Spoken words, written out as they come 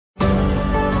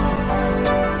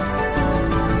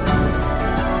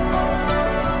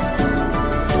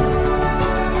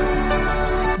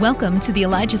Welcome to the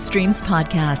Elijah Streams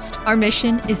podcast. Our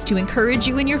mission is to encourage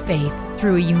you in your faith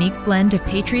through a unique blend of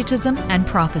patriotism and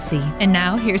prophecy. And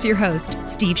now, here's your host,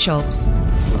 Steve Schultz.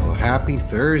 Well, happy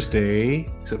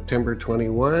Thursday, September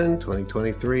 21,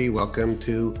 2023. Welcome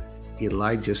to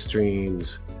Elijah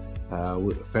Streams.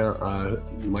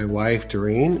 My wife,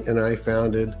 Doreen, and I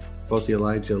founded both the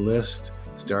Elijah List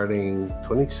starting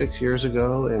 26 years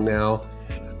ago, and now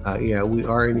we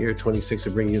are in year 26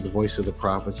 of bringing you the voice of the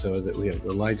prophet, so that we have the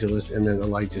Elijah List and then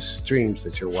Elijah Streams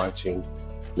that you're watching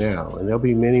now. And there'll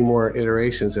be many more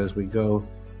iterations as we go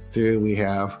through. We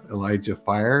have Elijah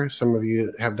Fire. Some of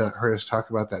you have not heard us talk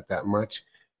about that much,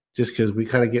 just because we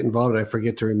kind of get involved and I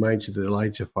forget to remind you that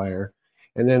Elijah Fire.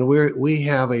 And then we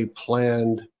have a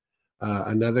planned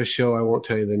another show. I won't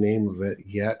tell you the name of it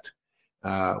yet,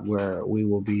 where we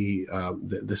will be,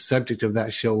 the subject of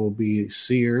that show will be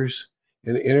seers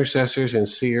and intercessors and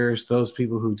seers, those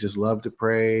people who just love to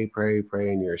pray,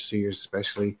 and you're seers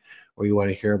especially, or you want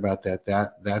to hear about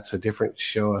that's a different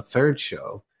show, a third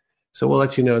show. So we'll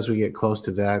let you know as we get close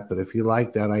to that. But if you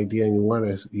like that idea and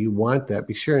you want that,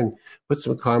 be sure and put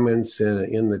some comments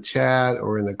in the chat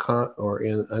or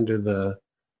under the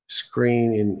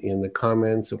screen in the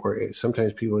comments, or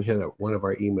sometimes people hit one of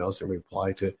our emails and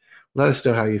reply to let us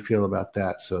know how you feel about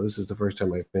that. So this is the first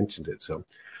time I've mentioned it. So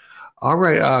all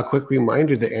right, quick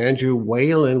reminder that Andrew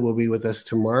Whalen will be with us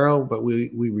tomorrow, but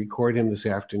we record him this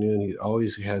afternoon. He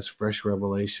always has fresh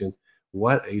revelation.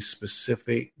 What a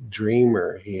specific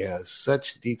dreamer. He has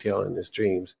such detail in his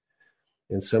dreams,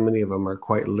 and so many of them are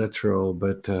quite literal,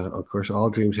 but of course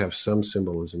all dreams have some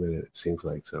symbolism in it, it seems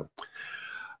like. So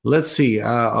let's see.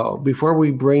 Before we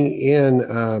bring in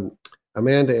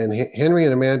Henry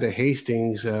and Amanda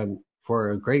Hastings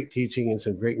for a great teaching and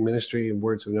some great ministry and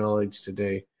words of knowledge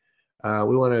today,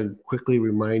 we want to quickly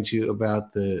remind you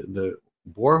about the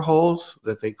boreholes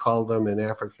that they call them in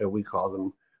Africa. We call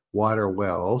them water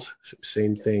wells.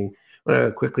 Same thing. I want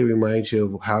to quickly remind you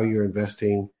of how you're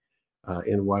investing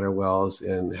in water wells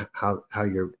and how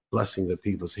you're blessing the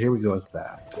people. So here we go with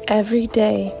that. Every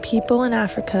day, people in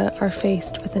Africa are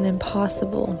faced with an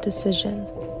impossible decision.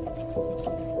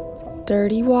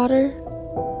 Dirty water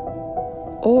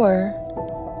or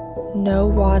no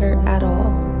water at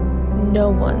all.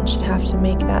 No one should have to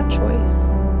make that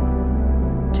choice.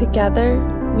 Together,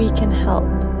 we can help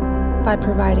by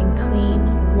providing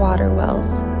clean water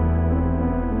wells.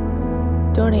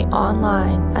 Donate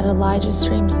online at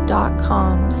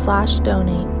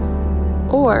ElijahStreams.com/donate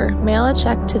or mail a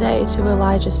check today to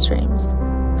Elijah Streams,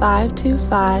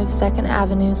 525 2nd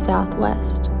Avenue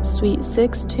Southwest, Suite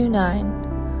 629,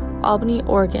 Albany,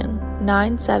 Oregon,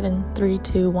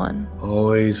 97321.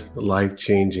 Always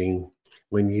life-changing.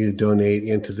 When you donate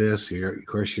into this,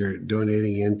 you're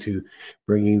donating into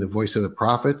bringing the voice of the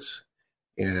prophets,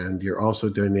 and you're also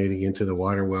donating into the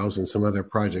water wells and some other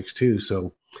projects too.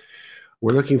 So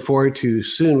we're looking forward to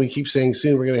soon. We keep saying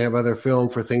soon we're going to have other film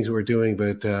for things we're doing,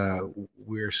 but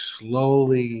we're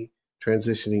slowly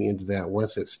transitioning into that.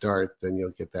 Once it starts, then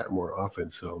you'll get that more often.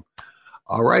 So,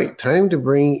 all right, time to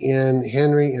bring in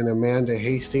Henry and Amanda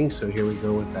Hastings. So here we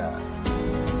go with that.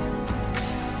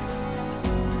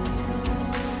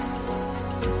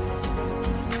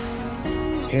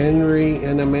 Henry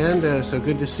and Amanda, so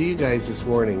good to see you guys this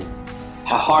morning.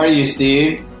 How are you,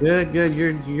 Steve? Good.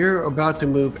 You're about to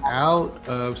move out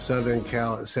of Southern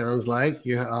Cal, it sounds like.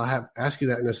 I'll ask you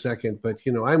that in a second. But,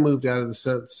 I moved out of the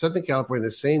Southern California,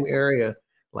 the same area,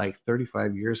 like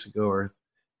 35 years ago or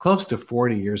close to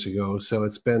 40 years ago. So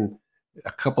it's been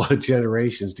a couple of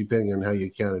generations, depending on how you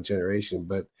count a generation.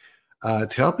 But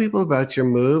tell people about your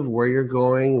move, where you're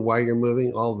going, why you're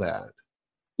moving, all that.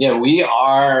 Yeah,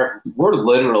 we're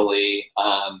literally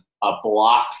a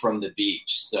block from the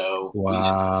beach. So wow. We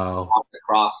just walked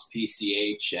across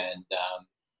PCH and,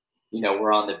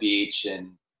 we're on the beach,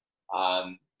 and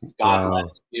God led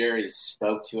us here. He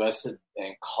spoke to us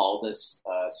and called us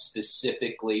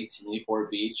specifically to Newport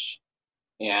Beach.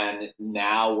 And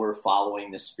now we're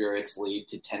following the Spirit's lead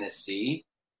to Tennessee.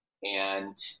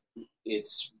 And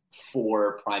it's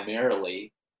for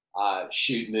primarily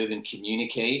shoot, move, and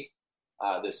communicate.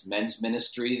 This men's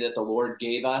ministry that the Lord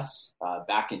gave us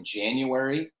back in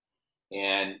January.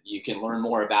 And you can learn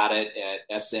more about it at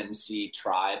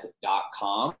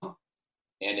smctribe.com.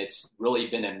 And it's really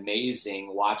been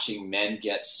amazing watching men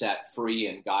get set free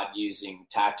and God using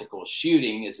tactical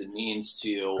shooting as a means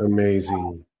to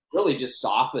really just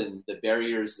soften the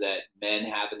barriers that men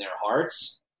have in their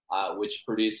hearts, which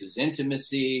produces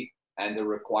intimacy and the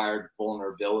required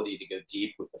vulnerability to go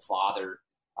deep with the Father.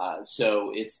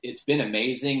 So it's been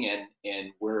amazing,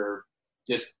 and we're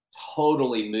just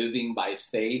totally moving by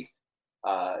faith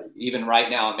even right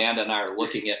now, Amanda and I are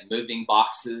looking at moving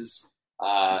boxes.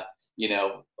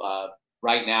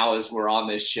 Right now as we're on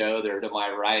this show, they're to my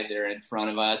right, they're in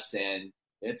front of us, and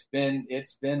it's been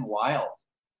wild.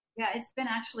 Yeah, it's been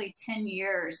actually 10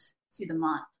 years to the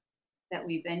month that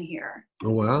we've been here.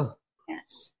 Oh, wow.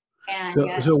 Yes.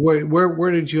 And so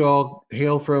where did you all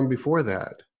hail from before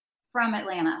that? From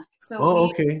Atlanta. So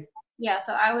okay. Yeah,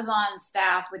 so I was on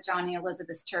staff with Johnny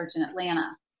Elizabeth Church in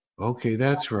Atlanta. Okay,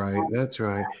 that's right. That's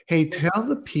right. Hey, tell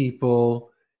the people,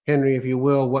 Henry, if you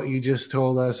will, what you just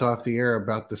told us off the air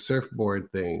about the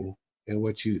surfboard thing and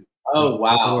what you wow.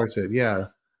 What the Lord said. Yeah.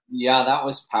 Yeah, that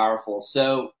was powerful.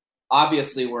 So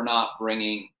obviously we're not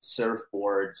bringing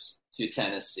surfboards to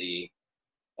Tennessee.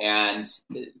 And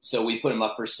so we put them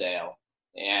up for sale.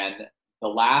 And the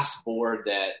last board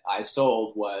that I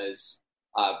sold was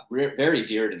very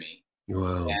dear to me.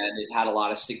 Wow. And it had a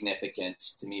lot of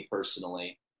significance to me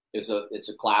personally. It's a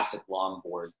classic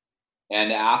longboard.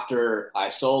 And after I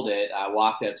sold it, I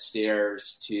walked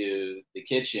upstairs to the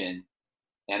kitchen,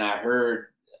 and I heard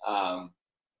the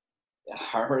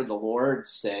Lord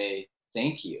say,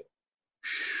 "Thank you."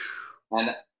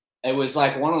 And it was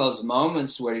like one of those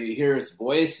moments where you hear his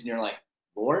voice and you're like,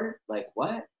 "Lord, like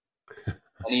what?" And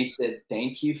he said,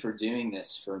 "Thank you for doing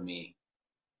this for me."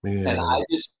 Man. And I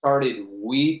just started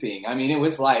weeping. I mean, it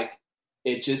was like,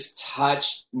 it just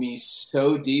touched me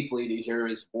so deeply to hear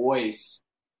his voice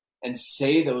and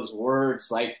say those words,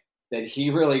 like that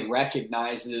he really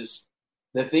recognizes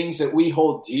the things that we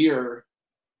hold dear,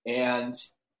 and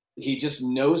he just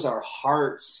knows our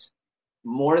hearts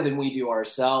more than we do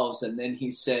ourselves. And then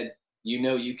he said,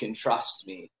 you can trust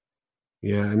me.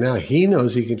 Yeah, now he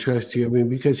knows he can trust you. I mean,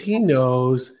 because he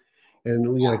knows.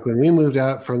 And like when we moved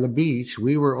out from the beach,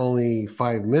 we were only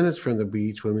 5 minutes from the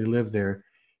beach when we lived there.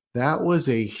 That was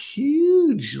a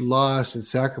huge loss and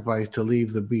sacrifice to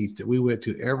leave the beach that we went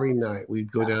to every night.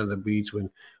 We'd go down to the beach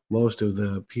when most of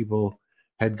the people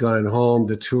had gone home,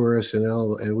 the tourists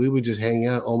and we would just hang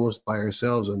out almost by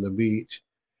ourselves on the beach.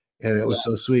 And it was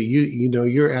so sweet.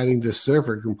 You're adding the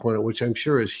surfer component, which I'm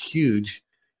sure is huge,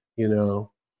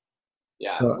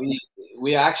 Yeah, so,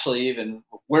 we actually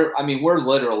we're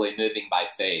literally moving by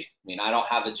faith. I mean, I don't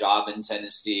have a job in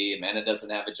Tennessee. Amanda doesn't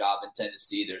have a job in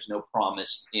Tennessee. There's no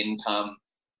promised income.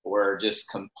 We're just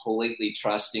completely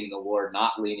trusting the Lord,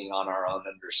 not leaning on our own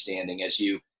understanding, as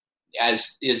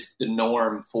is the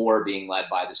norm for being led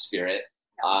by the Spirit.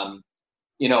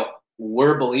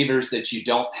 We're believers that you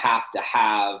don't have to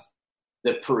have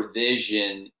the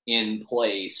provision in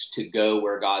place to go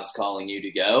where God's calling you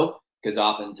to go, because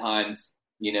oftentimes,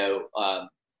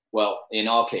 in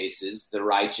all cases, the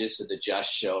righteous or the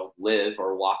just shall live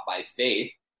or walk by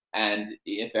faith. And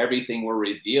if everything were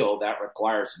revealed, that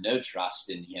requires no trust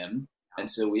in him. And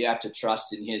so we have to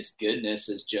trust in his goodness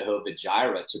as Jehovah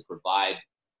Jireh to provide.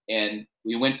 And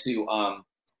we went to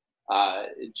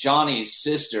Johnny's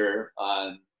sister.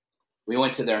 We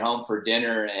went to their home for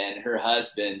dinner, and her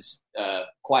husband's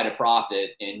quite a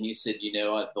prophet. And he said,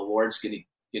 the Lord's going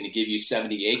to give you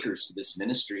 70 acres to this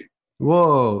ministry.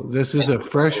 Whoa, this is a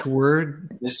fresh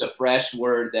word? This is a fresh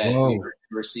word that we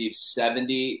received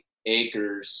 70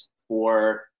 acres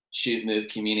for Shoot, Move,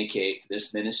 Communicate for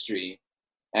this ministry.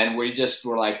 And we just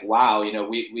were like, wow,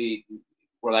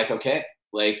 we're like, okay,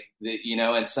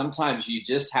 and sometimes you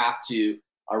just have to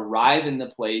arrive in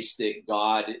the place that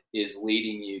God is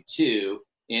leading you to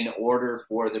in order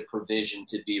for the provision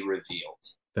to be revealed.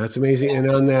 That's amazing. And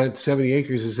on that 70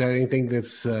 acres, is that anything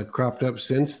that's cropped up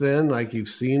since then? Like you've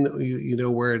seen, you know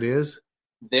where it is?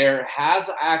 There has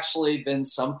actually been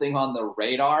something on the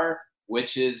radar,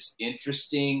 which is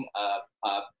interesting.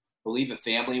 I believe a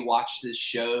family watched this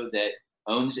show that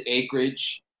owns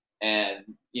acreage, and,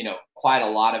 quite a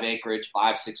lot of acreage,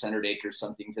 500-600 acres,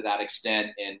 something to that extent.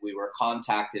 And we were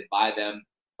contacted by them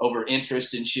over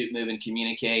interest in Shoot, Move, and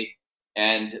Communicate.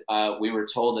 And we were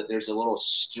told that there's a little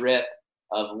strip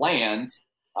of land.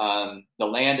 The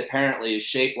land apparently is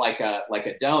shaped like a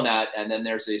donut, and then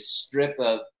there's a strip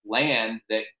of land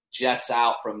that jets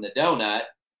out from the donut,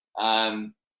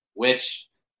 which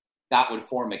that would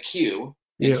form a queue.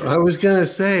 Yeah, I was gonna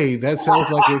say that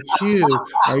sounds like a queue.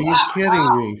 Are you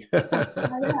kidding me?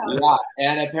 Yeah,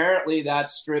 and apparently that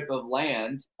strip of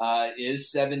land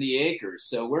is 70 acres.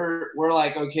 So we're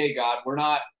like, okay, God, we're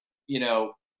not,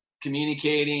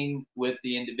 communicating with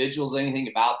the individuals anything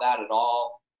about that at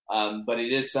all, but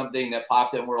it is something that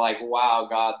popped in. We're like, wow,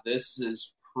 God, this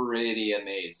is pretty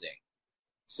amazing.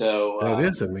 So that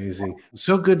is amazing.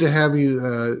 So good to have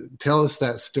you tell us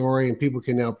that story, and people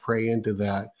can now pray into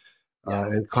that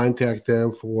and contact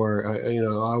them for I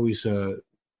always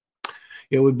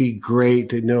it would be great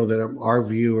to know that our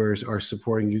viewers are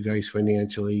supporting you guys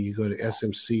financially. You go to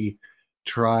SMC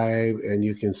Tribe and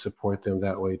you can support them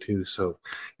that way too. So,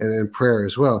 and in prayer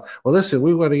as well. Well, listen,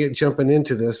 we want to get jumping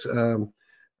into this.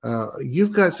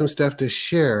 You've got some stuff to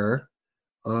share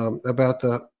about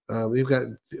we've got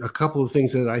a couple of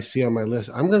things that I see on my list.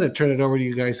 I'm going to turn it over to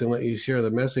you guys and let you share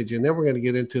the message. And then we're going to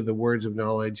get into the words of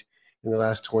knowledge in the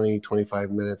last 20,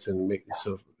 25 minutes and make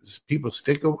so people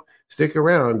stick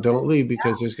around, don't leave,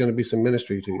 because there's going to be some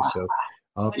ministry to you. So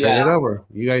I'll turn it over.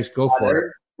 You guys go for it.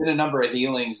 There's been a number of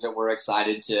healings that we're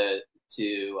excited to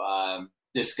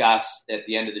discuss at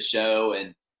the end of the show,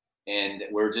 and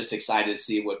we're just excited to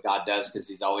see what God does, because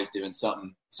He's always doing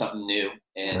something new,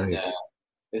 and nice.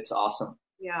 It's awesome.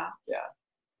 Yeah.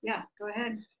 Go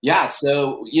ahead. Yeah.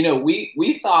 So,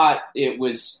 we thought it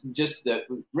was just that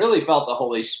we really felt the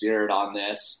Holy Spirit on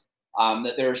this,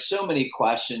 that there are so many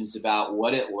questions about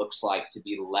what it looks like to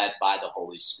be led by the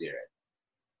Holy Spirit.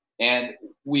 And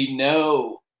we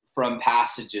know from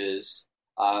passages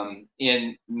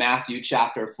in Matthew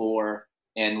chapter 4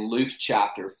 and Luke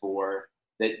chapter 4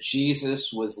 that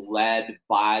Jesus was led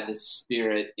by the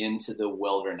Spirit into the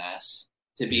wilderness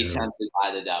to be tempted by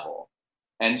the devil.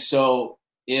 And so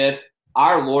if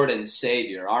our Lord and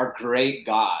Savior, our great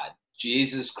God,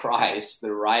 Jesus Christ,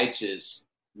 the righteous,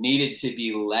 needed to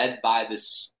be led by the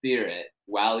Spirit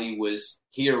while He was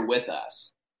here with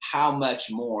us, how much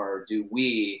more do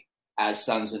we as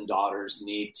sons and daughters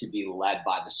need to be led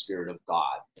by the Spirit of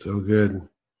God? So good.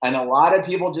 And a lot of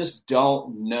people just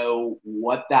don't know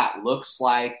what that looks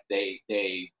like. They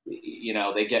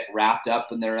get wrapped up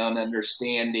in their own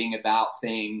understanding about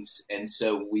things. And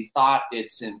so we thought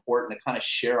it's important to kind of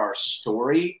share our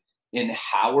story in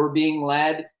how we're being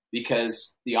led,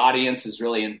 because the audience is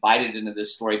really invited into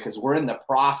this story, because we're in the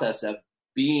process of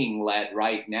being led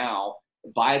right now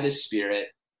by the Spirit.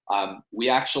 We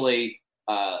actually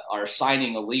are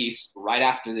signing a lease right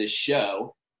after this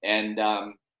show, and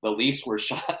the lease we're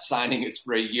signing is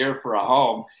for a year for a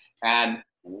home, and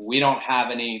we don't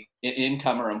have any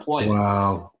income or employment.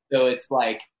 Wow. So it's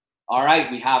like, all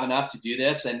right, we have enough to do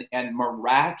this. And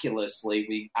miraculously,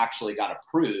 we actually got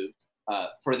approved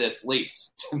for this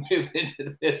lease to move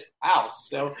into this house.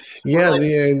 So yeah,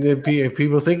 if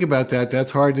people think about that,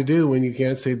 that's hard to do when you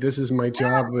can't say, this is my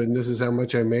job and this is how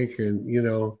much I make. And, Yeah,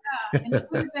 and it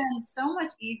would have been so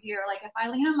much easier. Like if I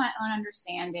lean on my own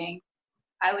understanding,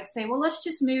 I would say, well, let's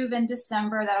just move in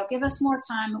December. That'll give us more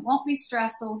time. It won't be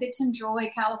stressful. We'll get to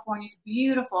enjoy California's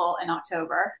beautiful in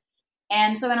October.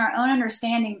 And so in our own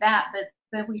understanding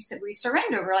but we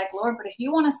surrender. We're like, Lord, but if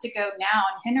you want us to go now,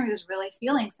 and Henry was really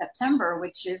feeling September,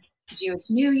 which is Jewish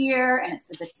New Year, and it's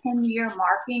the 10-year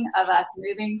marking of us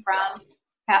moving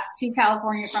to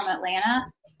California from Atlanta.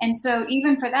 And so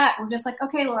even for that, we're just like,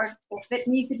 okay, Lord, if it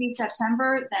needs to be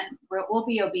September, then we'll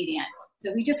be obedient.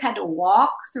 So we just had to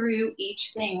walk through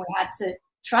each thing. We had to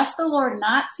trust the Lord,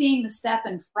 not seeing the step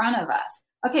in front of us.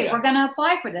 Okay, we're going to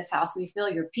apply for this house. We feel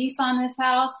your peace on this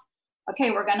house. Okay,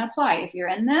 we're going to apply. If you're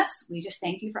in this, we just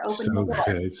thank you for opening the door.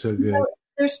 So good. So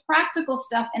there's practical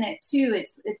stuff in it too.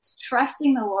 It's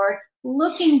trusting the Lord,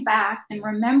 looking back and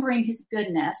remembering His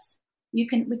goodness. We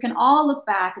can all look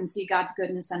back and see God's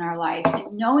goodness in our life,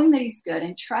 and knowing that He's good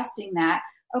and trusting that,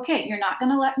 okay, you're not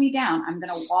going to let me down. I'm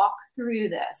going to walk through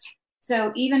this.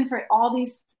 So even for all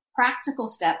these practical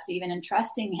steps, even in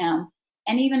trusting Him,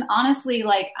 and even honestly,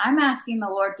 like I'm asking the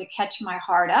Lord to catch my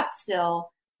heart up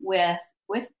still with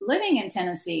living in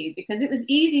Tennessee, because it was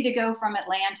easy to go from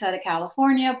Atlanta to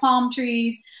California, palm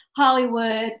trees,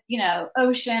 Hollywood,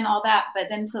 ocean, all that. But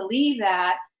then to leave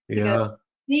that to go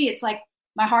see, it's like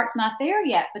my heart's not there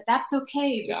yet, but that's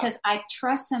okay, because I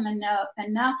trust Him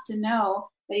enough to know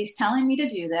that He's telling me to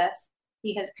do this.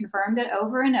 He has confirmed it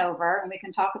over and over, and we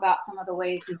can talk about some of the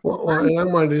ways He's confirmed. Well, and I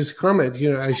wanted to just comment,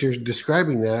 as you're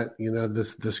describing that,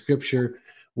 the scripture,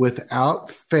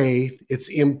 without faith, it's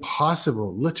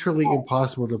impossible, literally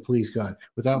impossible to please God.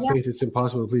 Without faith, it's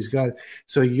impossible to please God.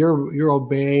 So you're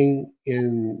obeying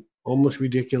in almost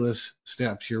ridiculous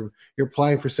steps. You're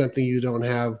applying for something you don't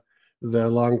have the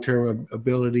long-term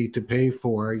ability to pay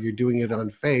for. You're doing it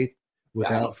on faith.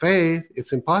 Without faith,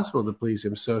 it's impossible to please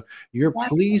Him. So you're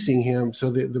pleasing Him. So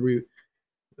the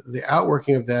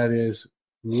outworking of that is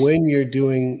when you're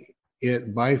doing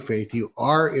it by faith, you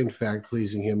are in fact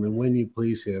pleasing Him. And when you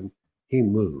please Him, He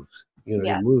moves. He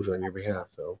moves on your behalf.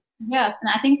 So yes, and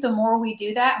I think the more we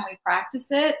do that and we practice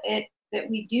it, that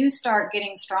we do start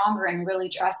getting stronger and really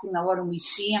trusting the Lord, and we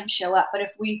see Him show up. But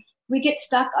if we get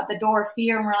stuck at the door of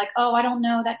fear and we're like, oh, I don't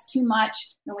know, that's too much,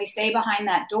 and we stay behind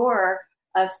that door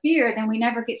of fear, then we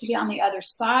never get to be on the other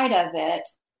side of it,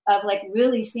 of like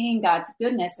really seeing God's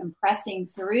goodness and pressing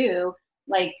through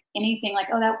like anything like,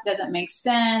 oh, that doesn't make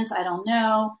sense. I don't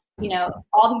know,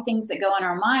 all the things that go in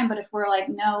our mind. But if we're like,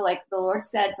 no, like the Lord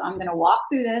said, so I'm going to walk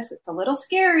through this. It's a little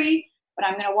scary, but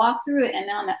I'm going to walk through it. And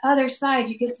then on the other side,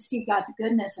 you get to see God's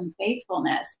goodness and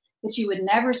faithfulness that you would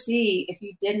never see if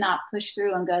you did not push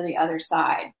through and go the other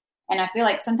side. And I feel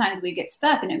like sometimes we get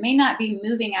stuck, and it may not be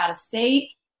moving out of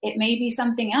state. It may be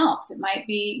something else. It might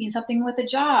be something with a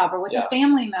job or with a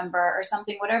family member or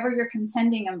something, whatever you're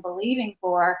contending and believing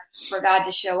for God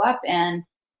to show up in.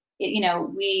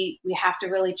 We have to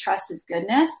really trust his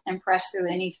goodness and press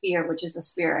through any fear, which is a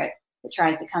spirit that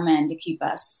tries to come in to keep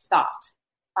us stopped.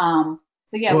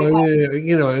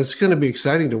 It's going to be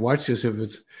exciting to watch this. If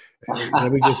it's,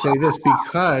 let me just say this,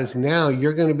 because now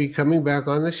you're going to be coming back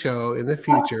on the show in the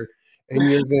future, and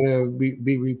you're going to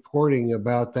be reporting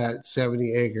about that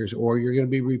 70 acres, or you're going to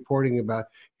be reporting about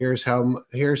here's how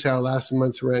last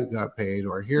month's rent got paid,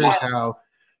 or here's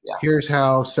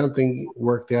how something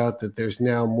worked out that there's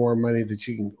now more money that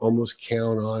you can almost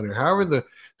count on, or however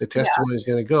the testimony is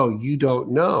going to go. You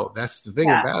don't know. That's the thing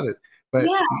about it. But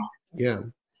Yeah.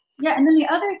 And then the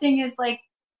other thing is like,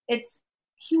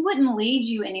 he wouldn't lead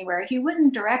you anywhere. He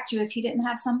wouldn't direct you if he didn't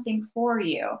have something for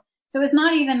you. So it's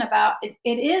not even about, it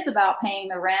is about paying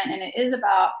the rent, and it is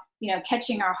about,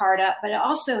 catching our heart up, but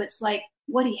it's like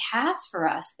what he has for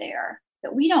us there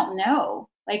that we don't know.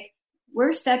 Like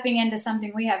we're stepping into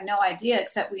something we have no idea,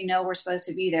 except we know we're supposed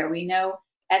to be there. We know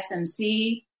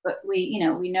SMC, but we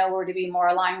know we're to be more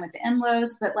aligned with the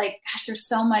in-laws, but like, gosh, there's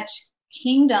so much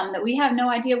kingdom that we have no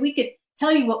idea. We could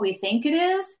tell you what we think it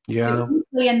is. Yeah.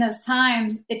 But in those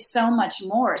times, it's so much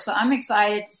more. So I'm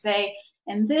excited to say,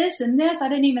 and this, I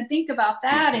didn't even think about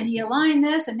that. And he aligned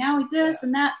this, and now he this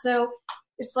and that. So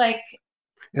it's like.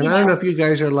 And I don't know if you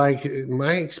guys are like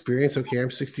my experience. Okay,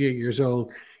 I'm 68 years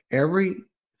old. Everything,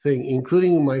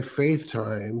 including my faith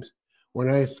times, when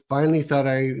I finally thought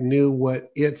I knew what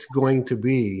it's going to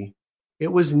be,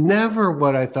 it was never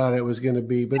what I thought it was going to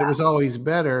be, but it was always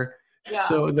better. Yeah.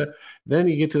 So then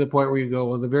you get to the point where you go,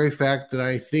 well, the very fact that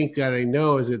I think that I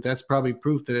know is that's probably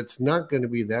proof that it's not going to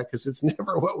be that, because it's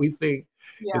never what we think.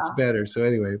 It's better. So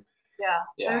anyway.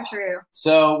 Yeah, so true.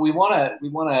 So we want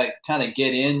to kind of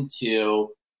get into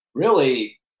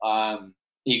really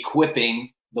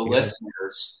equipping the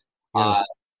listeners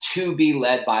to be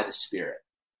led by the Spirit.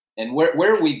 And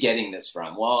where are we getting this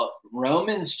from? Well,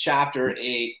 Romans chapter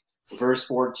 8, verse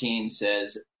 14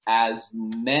 says, as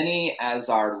many as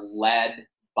are led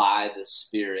by the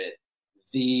Spirit,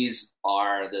 these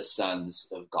are the sons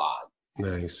of God.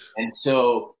 Nice. And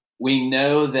so we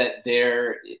know that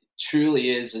there truly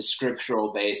is a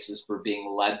scriptural basis for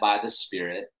being led by the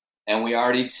Spirit. And we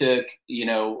already took,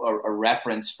 a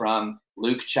reference from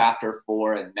Luke chapter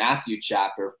 4 and Matthew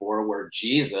chapter 4, where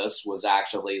Jesus was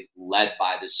actually led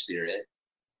by the Spirit.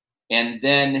 And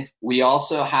then we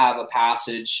also have a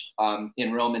passage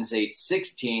in Romans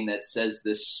 8:16 that says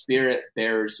the Spirit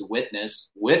bears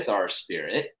witness with our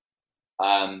spirit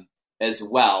as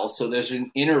well. So there's an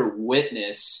inner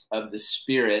witness of the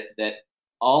Spirit that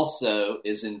also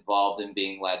is involved in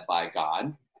being led by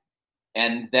God.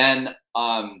 And then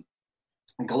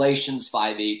Galatians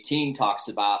 5:18 talks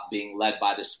about being led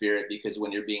by the Spirit, because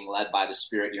when you're being led by the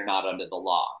Spirit, you're not under the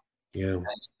law. Yeah. And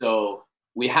so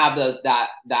we have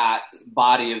that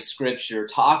body of scripture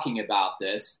talking about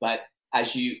this, but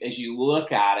as you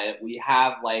look at it, we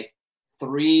have like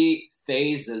 3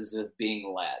 phases of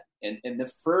being led. And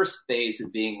the first phase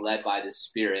of being led by the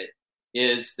Spirit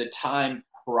is the time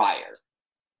prior.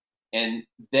 And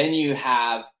then you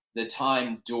have the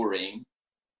time during,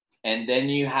 and then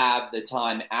you have the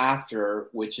time after,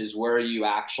 which is where you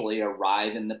actually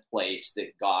arrive in the place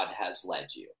that God has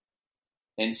led you.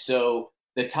 And so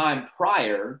the time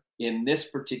prior, in this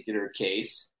particular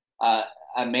case,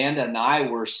 Amanda and I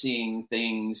were seeing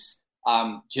things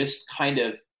just kind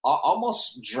of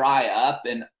almost dry up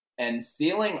and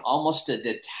feeling almost a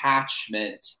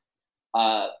detachment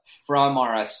from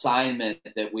our assignment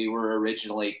that we were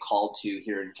originally called to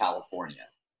here in California.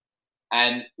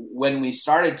 And when we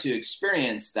started to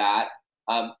experience that,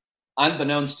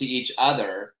 unbeknownst to each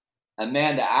other,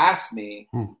 Amanda asked me,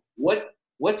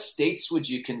 what states would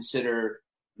you consider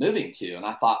moving to? And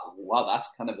I thought, wow,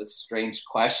 that's kind of a strange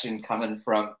question coming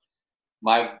from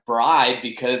my bride,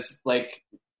 because like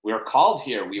we were called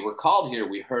here.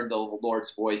 We heard the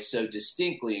Lord's voice so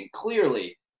distinctly and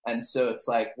clearly. And so it's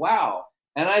like, wow.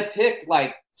 And I picked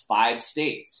like 5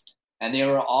 states, and they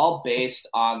were all based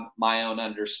on my own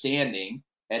understanding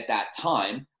at that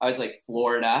time. I was like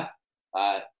Florida,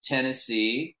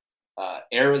 Tennessee,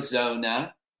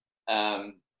 Arizona,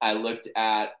 I looked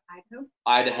at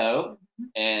Idaho,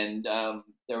 and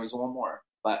there was one more,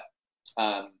 but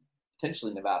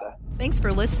potentially Nevada. Thanks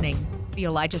for listening. The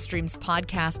Elijah Streams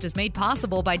podcast is made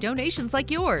possible by donations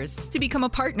like yours. To become a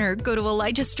partner, go to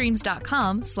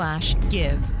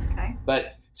ElijahStreams.com/give. Okay.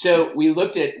 But so we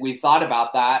thought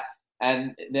about that,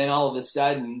 and then all of a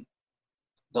sudden,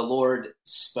 the Lord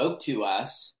spoke to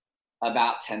us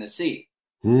about Tennessee.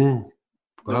 Wow.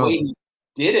 The way he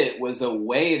did it was a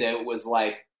way that was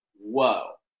like,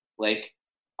 whoa, like,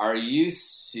 are you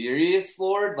serious,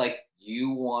 Lord? Like,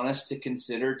 you want us to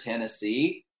consider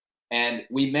Tennessee? And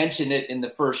we mentioned it in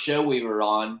the first show we were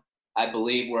on, I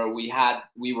believe, where we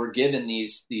were given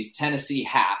these Tennessee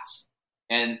hats,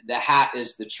 and the hat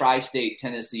is the tri-state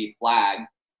Tennessee flag.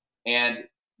 And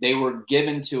they were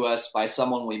given to us by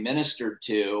someone we ministered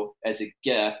to as a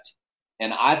gift.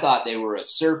 And I thought they were a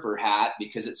surfer hat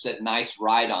because it said "nice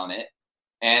ride" on it.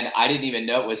 And I didn't even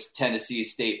know it was Tennessee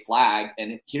state flag.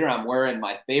 And here I'm wearing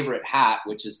my favorite hat,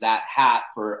 which is that hat,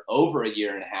 for over a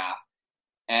year and a half.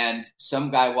 And some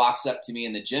guy walks up to me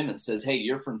in the gym and says, "Hey,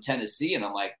 you're from Tennessee." And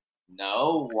I'm like,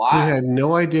 "No, why?" You had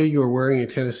no idea you were wearing a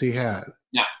Tennessee hat.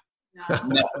 No.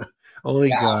 Only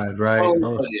God, right?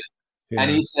 Oh, yeah. And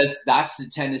he says, "That's the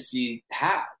Tennessee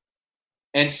hat."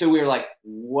 And so we were like,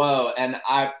 whoa. And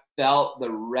I felt the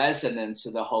resonance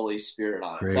of the Holy Spirit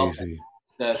on it. Crazy.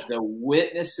 The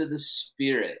witness of the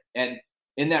Spirit. And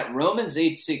in that Romans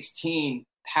 8:16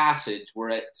 passage where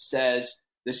it says,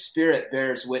 the Spirit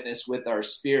bears witness with our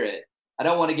spirit. I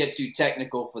don't want to get too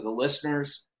technical for the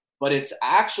listeners, but it's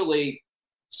actually,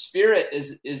 spirit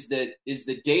is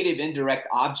the dative indirect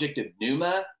object of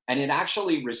pneuma, and it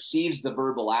actually receives the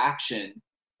verbal action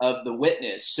of the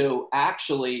witness. So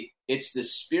actually, it's the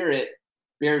Spirit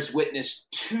bears witness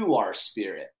to our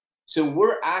spirit. So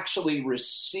we're actually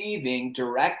receiving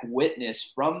direct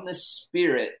witness from the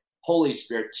Spirit, Holy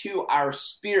Spirit, to our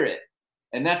spirit.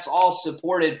 And that's all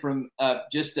supported from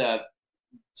just a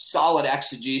solid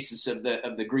exegesis of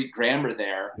the Greek grammar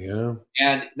there. Yeah.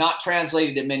 And not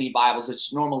translated in many Bibles.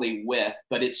 It's normally with,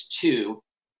 but it's to.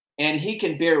 And he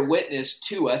can bear witness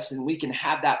to us, and we can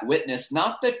have that witness,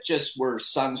 not that just we're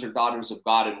sons or daughters of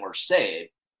God and we're saved,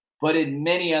 but in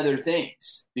many other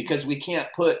things, because we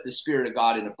can't put the Spirit of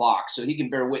God in a box. So he can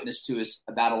bear witness to us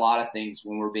about a lot of things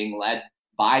when we're being led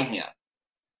by him.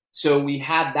 So we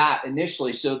had that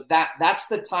initially. So that's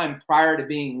the time prior to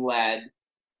being led.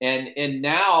 And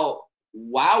now,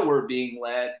 while we're being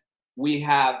led, we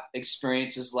have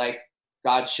experiences like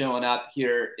God showing up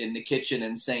here in the kitchen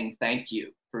and saying, "Thank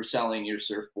you for selling your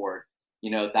surfboard."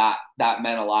 You know, that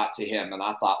meant a lot to him. And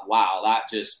I thought, wow, that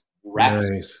just wrecked.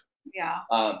 Nice. Yeah.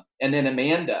 And then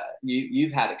Amanda,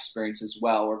 you've had experience as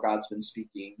well where God's been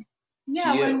speaking.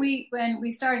 Yeah, when we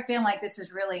started feeling like this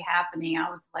is really happening, I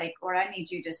was like, Lord, I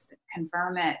need you just to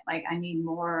confirm it. Like, I need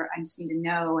more. I just need to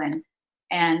know.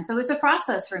 And so it's a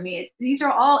process for me. These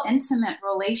are all intimate,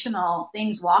 relational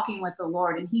things, walking with the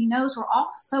Lord. And he knows we're all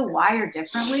so wired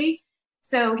differently.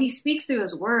 So he speaks through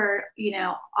his word. You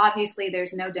know, obviously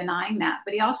there's no denying that.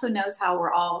 But he also knows how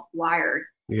we're all wired.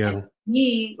 Yeah. And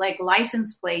me, like,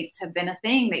 license plates have been a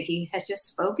thing that he has just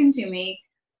spoken to me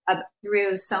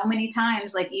through so many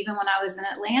times. Like, even when I was in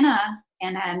Atlanta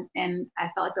and I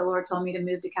felt like the Lord told me to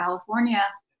move to California,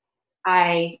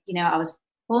 I was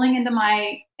pulling into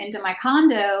my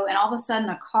condo, and all of a sudden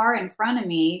a car in front of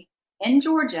me in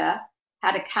Georgia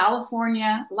had a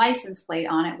California license plate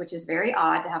on it, which is very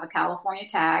odd to have a California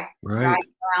tag riding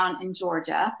around in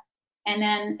Georgia. And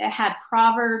then it had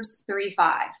Proverbs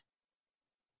 3:5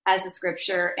 as the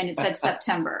scripture, and it said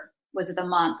September was the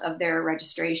month of their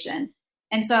registration.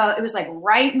 And so it was like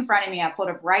right in front of me. I pulled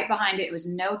up right behind it. It was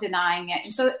no denying it.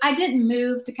 And so I didn't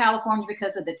move to California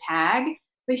because of the tag,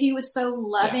 but he was so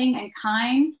loving and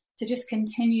kind to just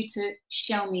continue to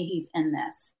show me he's in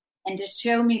this, and to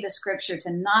show me the scripture,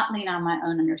 to not lean on my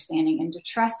own understanding, and to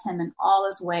trust him in all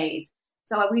his ways.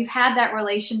 So we've had that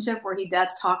relationship where he does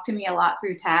talk to me a lot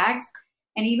through tags.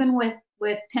 And even with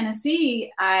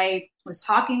Tennessee, I was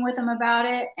talking with him about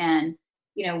it, and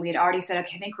we had already said,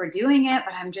 okay, I think we're doing it,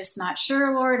 but I'm just not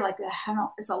sure, Lord. Like,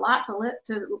 it's a lot to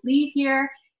leave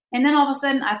here. And then all of a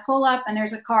sudden I pull up and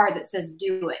there's a card that says,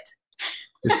 "Do it."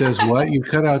 It says what? You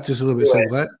cut out just a little bit. Say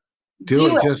what?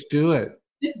 Do it. Just do it.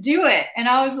 Just do it. And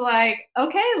I was like,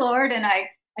 okay, Lord. And I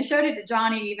showed it to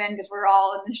Johnny even, because we're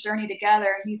all in this journey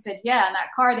together. And he said, yeah, and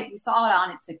that car that you saw it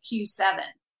on, it's a Q7.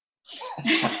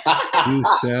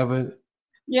 Q7?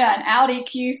 Yeah, an Audi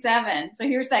Q7. So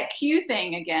here's that Q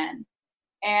thing again.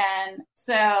 And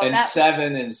so and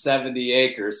 7 and 70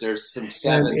 acres. There's some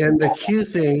 7. And the Q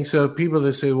thing, so people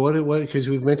that say, what, because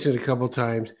we've mentioned it a couple of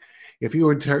times, if you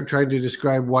were trying to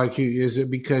describe why Q, is it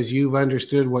because you've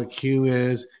understood what Q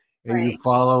is and you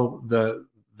follow the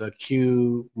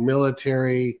Q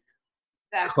military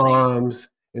comms,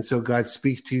 and so God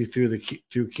speaks to you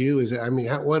through Q? Is it? I mean,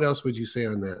 what else would you say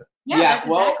on that? Yeah,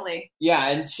 exactly. Yeah,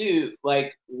 and two,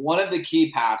 like one of the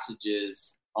key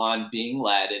passages on being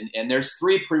led, and there's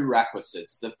 3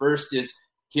 prerequisites. The first is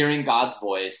hearing God's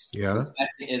voice. Yeah. The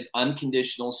second is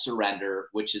unconditional surrender,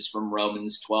 which is from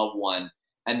Romans 12:1.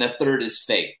 And the third is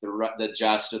faith. The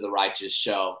just or the righteous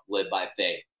shall live by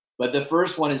faith. But the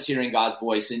first one is hearing God's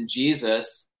voice. And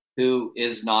Jesus, who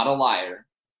is not a liar,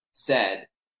 said,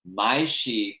 "My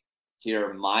sheep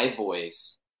hear my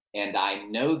voice, and I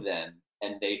know them,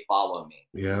 and they follow me."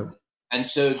 Yeah. And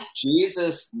so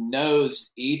Jesus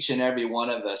knows each and every one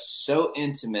of us so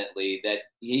intimately that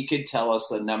he could tell us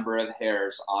the number of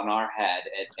hairs on our head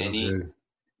at any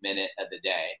minute of the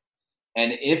day.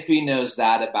 And if he knows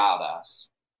that about us,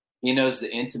 he knows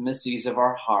the intimacies of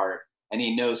our heart, and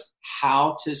he knows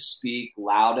how to speak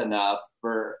loud enough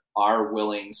for our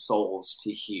willing souls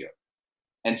to hear.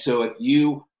 And so if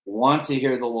you want to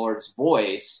hear the Lord's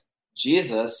voice,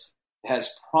 Jesus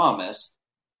has promised,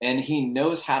 and he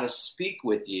knows how to speak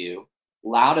with you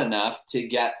loud enough to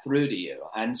get through to you.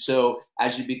 And so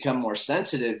as you become more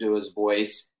sensitive to his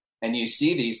voice and you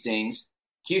see these things,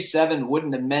 Q7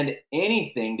 wouldn't have meant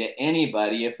anything to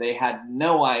anybody if they had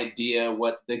no idea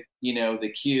what the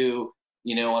Q,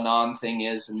 anon thing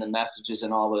is and the messages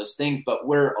and all those things, but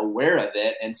we're aware of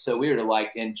it. And so we were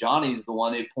like, and Johnny's the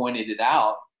one who pointed it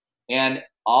out. And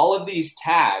all of these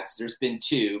tags, there's been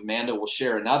 2, Amanda will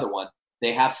share another one.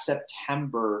 They have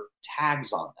September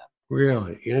tags on them.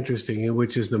 Really interesting. And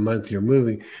which is the month you're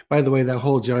moving. By the way, that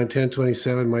whole John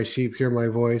 10:27, my sheep hear my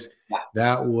voice. Yeah.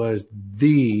 That was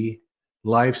the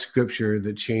life scripture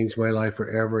that changed my life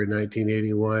forever in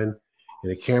 1981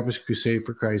 in a Campus Crusade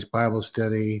for Christ Bible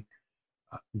study.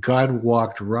 God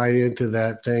walked right into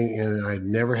that thing, and I'd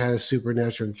never had a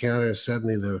supernatural encounter.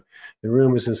 Suddenly the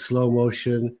room is in slow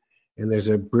motion, and there's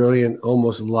a brilliant,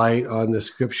 almost light on the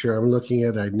scripture I'm looking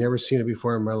at. I'd never seen it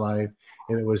before in my life,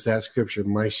 and it was that scripture,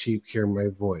 my sheep hear my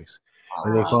voice,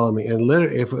 and they follow me. And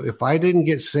literally, if I didn't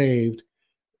get saved,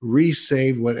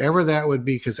 resaved, whatever that would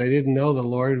be, because I didn't know the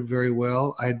Lord very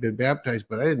well. I had been baptized,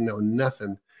 but I didn't know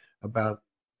nothing about,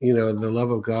 the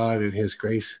love of God and his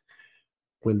grace.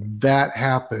 When that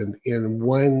happened, in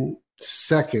 1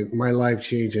 second, my life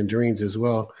changed, and Doreen's as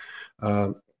well,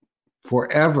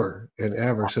 forever and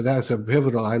ever. So that's a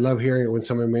pivotal. I love hearing it when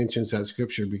someone mentions that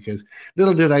scripture, because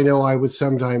little did I know I would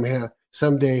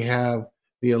someday have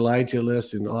the Elijah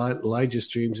list and Elijah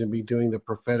streams and be doing the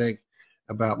prophetic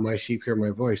about my sheep hear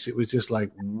my voice. It was just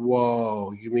like,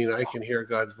 whoa, you mean I can hear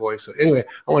God's voice? So anyway,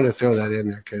 I want to throw that in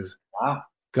there because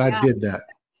God did that.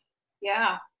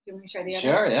 Yeah. You want me to share the other?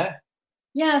 Sure, yeah.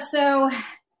 Yeah, so,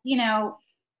 a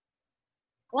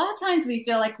lot of times we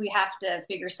feel like we have to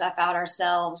figure stuff out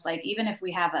ourselves. Like, even if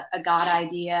we have a God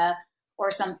idea or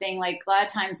something, like a lot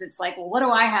of times it's like, well, what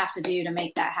do I have to do to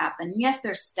make that happen? Yes,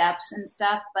 there's steps and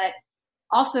stuff, but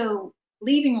also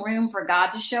leaving room for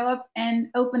God to show up and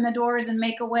open the doors and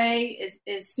make a way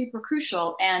is super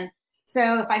crucial. And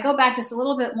so if I go back just a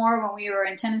little bit more, when we were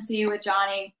in Tennessee with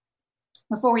Johnny,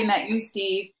 before we met you,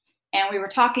 Steve, and we were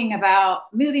talking about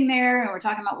moving there, and we're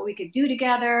talking about what we could do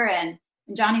together. And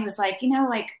Johnny was like, I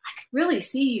could really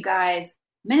see you guys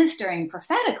ministering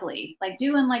prophetically, like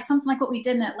doing like something like what we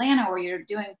did in Atlanta, where you're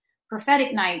doing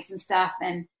prophetic nights and stuff.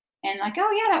 And like,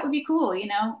 oh yeah, that would be cool.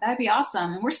 That'd be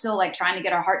awesome. And we're still like trying to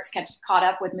get our hearts caught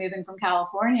up with moving from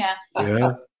California.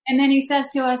 Yeah. And then he says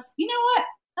to us, you know what?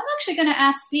 I'm actually going to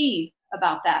ask Steve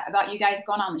about that, about you guys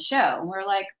going on the show. And we're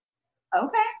like,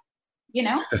 okay,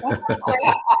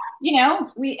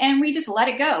 we just let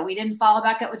it go. We didn't follow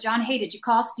back up with John. Hey, did you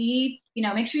call Steve?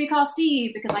 Make sure you call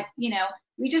Steve, because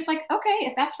we just like, okay,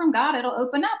 if that's from God, it'll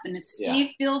open up. And if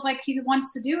Steve feels like he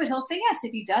wants to do it, he'll say yes.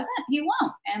 If he doesn't, he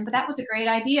won't. But that was a great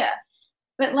idea.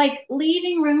 But like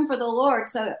leaving room for the Lord.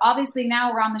 So obviously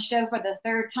now we're on the show for the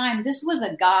 3rd time. This was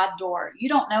a God door. You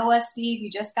don't know us, Steve. You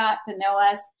just got to know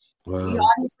us. Wow. You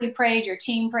obviously prayed, your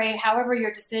team prayed, however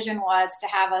your decision was to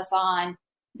have us on.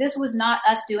 This was not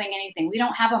us doing anything. We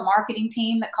don't have a marketing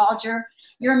team that called your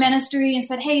ministry and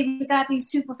said, hey, we got these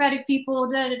 2 prophetic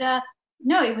people, da, da, da.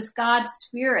 No, it was God's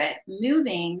Spirit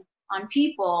moving on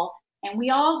people, and we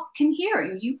all can hear.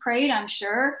 And you prayed, I'm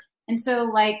sure. And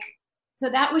so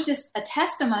that was just a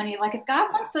testimony. Like, if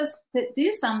God wants us to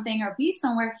do something or be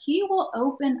somewhere, he will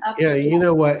open up. Yeah, you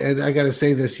know what? And I got to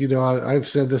say this, I've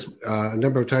said this a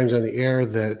number of times on the air,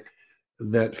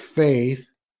 that faith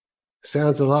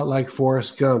sounds a lot like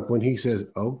Forrest Gump when he says,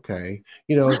 okay.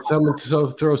 Someone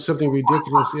throws something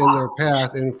ridiculous in their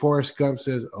path and Forrest Gump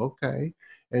says, okay.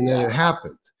 And then it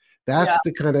happens. That's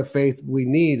the kind of faith we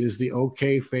need, is the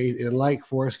okay faith. And like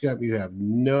Forrest Gump, you have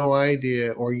no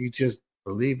idea, or you just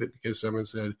believe it because someone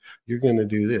said, you're going to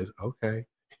do this. Okay.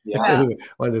 Yeah. Anyway, I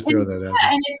wanted to throw that out.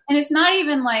 And it's not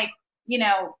even like,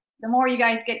 the more you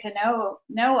guys get to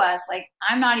know us, like,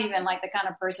 I'm not even like the kind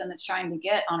of person that's trying to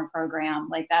get on a program.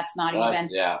 Like, that's not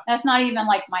even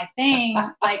like my thing.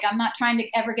 Like, I'm not trying to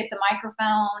ever get the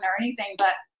microphone or anything.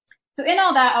 But so in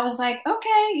all that, I was like,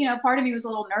 okay, part of me was a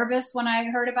little nervous when I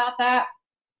heard about that.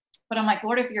 But I'm like,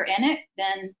 Lord, if you're in it,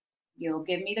 then you'll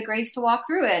give me the grace to walk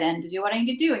through it and to do what I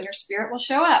need to do, and your spirit will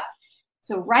show up.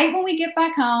 So right when we get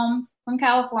back home from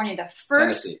California,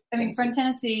 from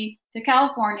Tennessee to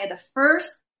California, the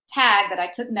first tag that I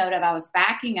took note of, I was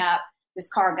backing up. This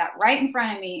car got right in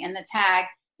front of me, and the tag,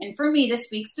 and for me, this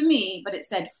speaks to me, but it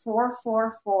said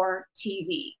 444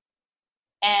 TV.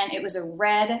 And it was a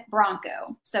red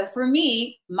Bronco. So for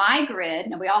me, my grid,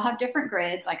 and we all have different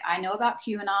grids, like I know about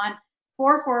QAnon,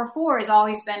 444 has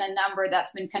always been a number that's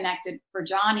been connected for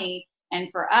Johnny and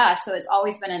for us. So it's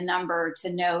always been a number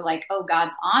to know, like, oh,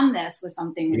 God's on this with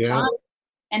something with Johnny.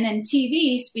 And then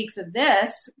TV speaks of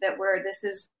this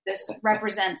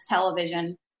represents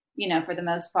television, for the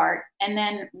most part. And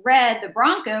then red, the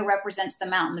Bronco, represents the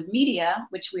mountain of media,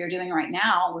 which we are doing right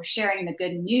now. We're sharing the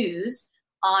good news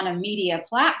on a media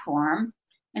platform.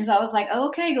 And so I was like, oh,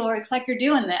 okay, Lord, it's like you're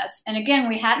doing this. And again,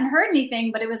 we hadn't heard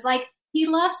anything, but it was like, he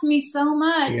loves me so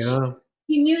much. Yeah.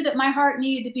 He knew that my heart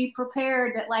needed to be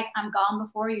prepared, that like, I'm gone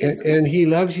before you. And he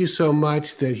loves you so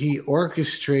much that he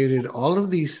orchestrated all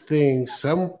of these things.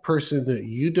 Some person that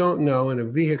you don't know in a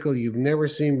vehicle you've never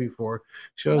seen before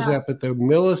shows up at the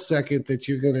millisecond that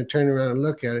you're going to turn around and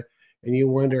look at it. And you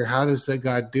wonder, how does that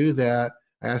God do that?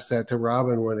 I asked that to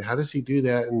Robin. How does he do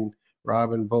that? And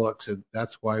Robin Bullock said,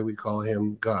 that's why we call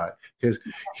him God, because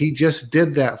he just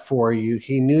did that for you.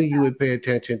 He knew you would pay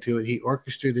attention to it. He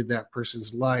orchestrated that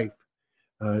person's life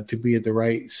to be at the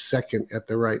right second at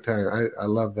the right time. I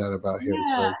love that about him.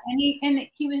 Yeah, so. And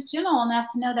he was gentle enough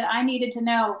to know that I needed to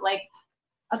know, like,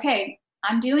 okay,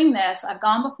 I'm doing this. I've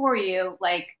gone before you.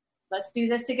 Like, let's do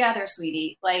this together,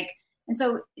 sweetie. Like, and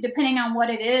so depending on what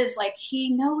it is, like,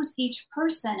 he knows each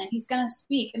person and he's going to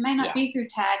speak. It might not be through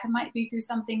tags. It might be through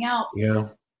something else. Yeah.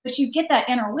 But you get that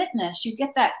inner witness. You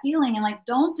get that feeling, and like,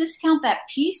 don't discount that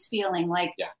peace feeling.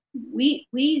 Like,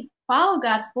 we follow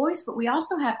God's voice, but we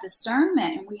also have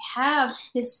discernment, and we have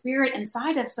his spirit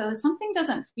inside of us. So if something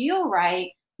doesn't feel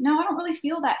right, no, I don't really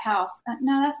feel that house.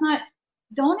 No, that's not,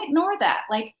 don't ignore that.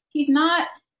 Like,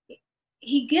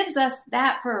 he gives us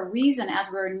that for a reason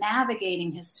as we're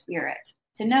navigating his spirit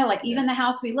to know, like, even the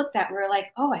house we looked at, we're like,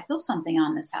 oh, I feel something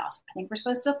on this house. I think we're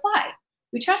supposed to apply.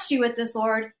 We trust you with this,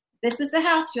 Lord. This is the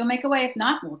house. You'll make a way. If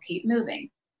not, we'll keep moving.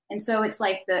 And so it's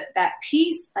like that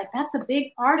peace, like, that's a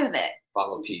big part of it.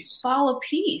 Follow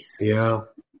peace. Yeah.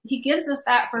 He gives us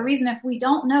that for a reason. If we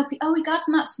don't know, oh, God's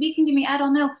not speaking to me, I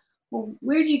don't know. Well,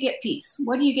 where do you get peace?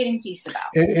 What are you getting peace about?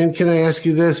 And can I ask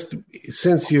you this?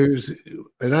 Since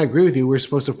and I agree with you, we're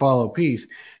supposed to follow peace.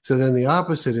 So then the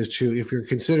opposite is true. If you're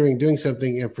considering doing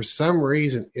something and for some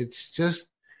reason it's just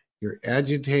you're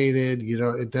agitated,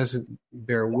 it doesn't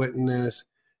bear witness,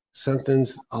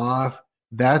 something's off,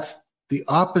 that's the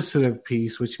opposite of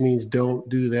peace, which means don't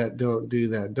do that, don't do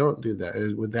that, don't do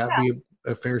that. Would that be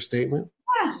a fair statement?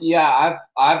 Yeah,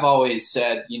 I've always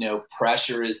said,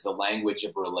 pressure is the language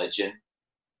of religion.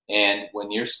 And when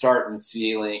you're starting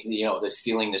feeling,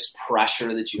 this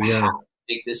pressure that you have to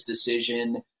make this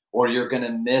decision, or you're going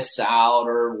to miss out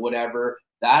or whatever,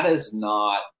 that is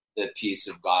not the peace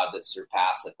of God that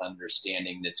surpasseth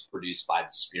understanding, that's produced by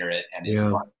the Spirit and is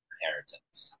part of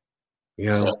inheritance.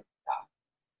 Yeah. So,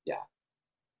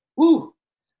 Woo.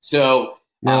 So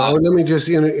now let me just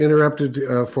interrupt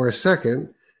it for a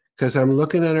second, because I'm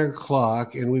looking at our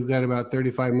clock and we've got about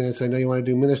 35 minutes. I know you want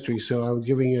to do ministry, so I'm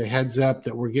giving you a heads up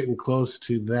that we're getting close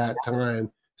to that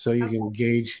time, so you can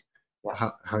gauge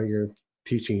how your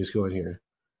teaching is going here.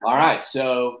 All right.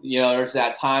 So, there's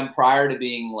that time prior to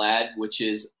being led, which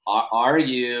is, are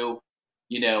you,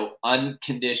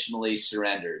 unconditionally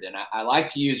surrendered? And I like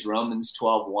to use Romans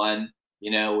 12:1.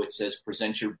 It says,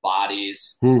 present your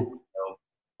bodies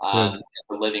a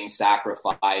living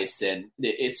sacrifice. And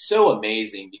it's so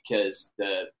amazing because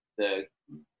the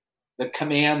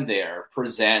command there,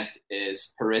 present,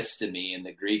 is peristomy in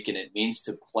the Greek, and it means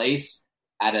to place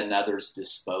at another's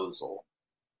disposal.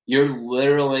 You're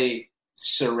literally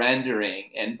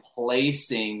surrendering and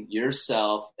placing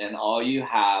yourself and all you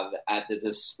have at the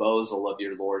disposal of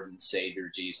your Lord and Savior,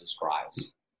 Jesus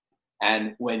Christ.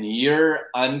 And when you're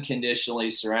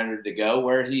unconditionally surrendered to go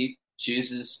where he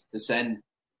chooses to send,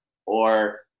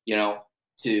 or,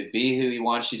 to be who he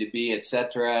wants you to be,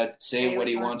 etc., say what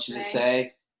he wants you to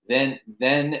say, then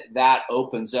that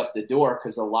opens up the door,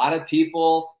 because a lot of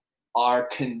people are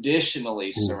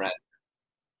conditionally surrendered.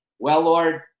 Well,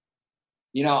 Lord,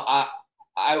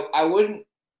 I wouldn't.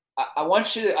 I want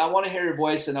to hear your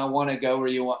voice, and I want to go where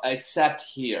you want, except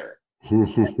here.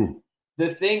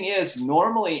 The thing is,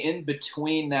 normally in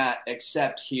between that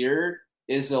except here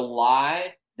is a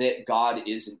lie that God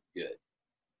isn't good.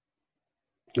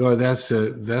 Oh, that's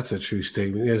a true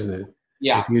statement, isn't it?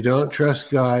 Yeah. If you don't trust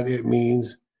God, it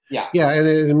means yeah, and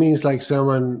it means like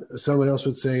someone else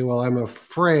would say, well, I'm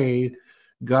afraid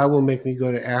God will make me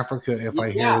go to Africa if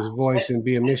I hear his voice and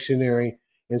be a missionary.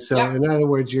 And so, in other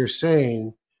words, you're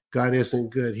saying God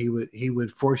isn't good. He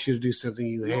would force you to do something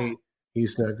you hate.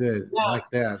 He's not good.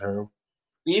 Like that, huh?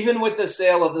 Even with the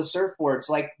sale of the surfboards,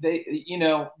 like the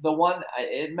one,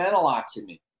 it meant a lot to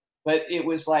me, but it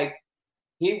was like,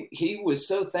 he was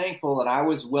so thankful that I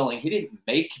was willing. He didn't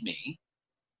make me.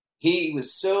 He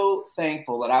was so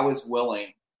thankful that I was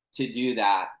willing to do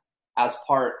that as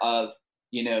part of,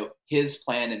 his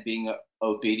plan and being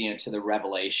obedient to the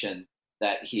revelation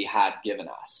that he had given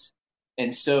us.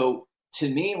 And so to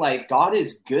me, like, God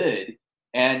is good,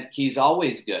 and he's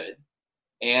always good,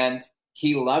 and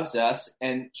he loves us,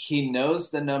 and he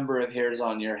knows the number of hairs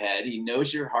on your head. He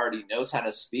knows your heart. He knows how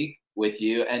to speak with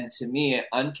you. And to me,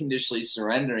 unconditionally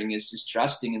surrendering is just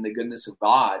trusting in the goodness of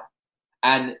God.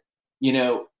 And,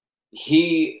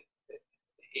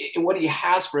 what he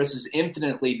has for us is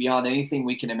infinitely beyond anything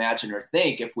we can imagine or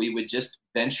think, if we would just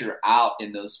venture out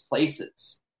in those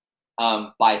places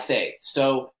by faith.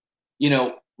 So,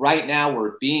 right now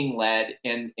we're being led,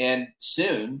 and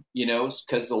soon,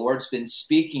 because the Lord's been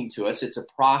speaking to us. It's a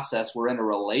process. We're in a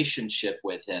relationship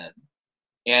with him.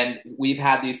 And we've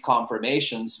had these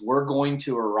confirmations. We're going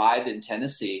to arrive in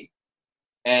Tennessee.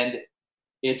 And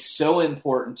it's so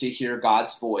important to hear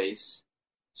God's voice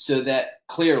so that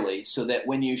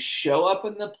when you show up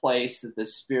in the place that the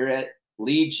Spirit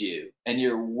leads you, and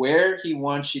you're where he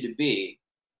wants you to be,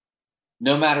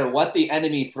 no matter what the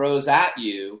enemy throws at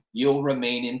you, you'll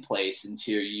remain in place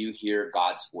until you hear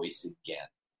God's voice again.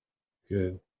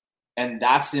 Good. And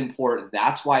that's important.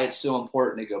 That's why it's so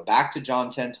important to go back to John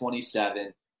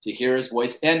 10:27, to hear his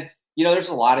voice. And, there's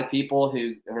a lot of people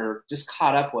who are just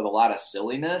caught up with a lot of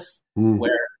silliness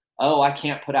where, I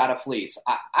can't put out a fleece.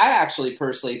 I actually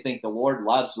personally think the Lord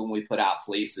loves when we put out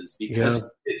fleeces, because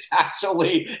it's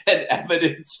actually an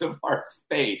evidence of our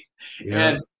faith. Yeah.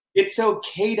 And it's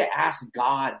okay to ask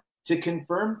God to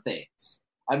confirm things.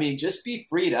 I mean, just be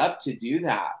freed up to do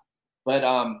that. But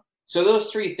so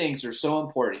those three things are so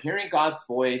important: hearing God's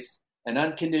voice, an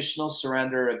unconditional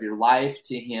surrender of your life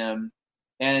to him.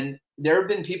 And there have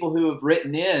been people who have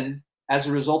written in as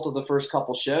a result of the first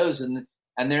couple shows, and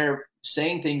they're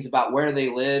saying things about where they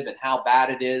live and how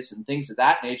bad it is and things of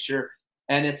that nature.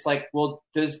 And it's like, well,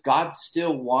 does God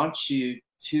still want you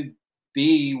to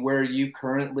be where you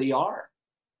currently are?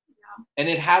 Yeah. And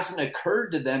it hasn't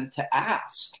occurred to them to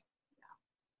ask.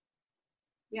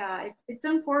 Yeah, it's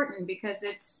important, because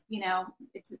it's you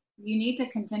need to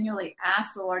continually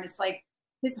ask the Lord. It's like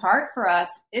his heart for us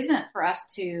isn't for us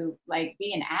to like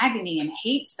be in agony and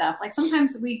hate stuff. Like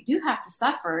sometimes we do have to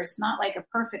suffer. It's not like a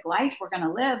perfect life we're going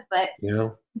to live, but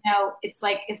it's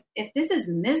like if this is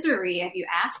misery, have you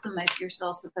asked him if you're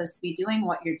still supposed to be doing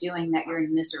what you're doing that you're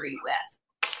in misery with?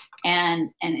 And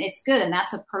it's good, and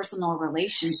that's a personal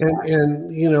relationship.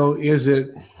 And is it?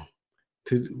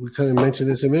 We kind of mentioned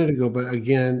this a minute ago, but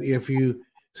again,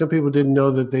 some people didn't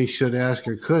know that they should ask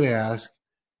or could ask,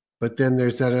 but then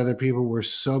there's that other people where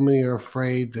so many are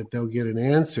afraid that they'll get an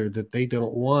answer that they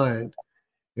don't want.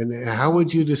 And how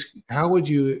would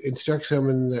you instruct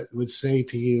someone that would say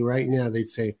to you right now, they'd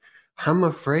say, I'm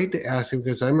afraid to ask him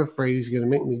because I'm afraid he's going to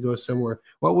make me go somewhere.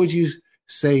 What would you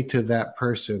say to that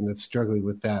person that's struggling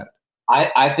with that?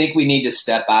 I think we need to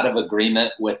step out of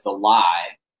agreement with the lie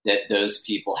that those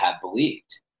people have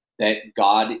believed, that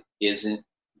God isn't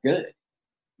good.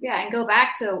 Yeah, and go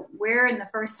back to where in the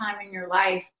first time in your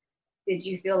life did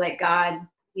you feel like God,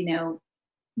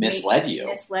 misled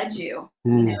you?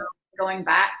 Going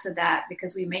back to that,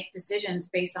 because we make decisions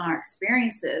based on our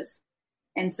experiences.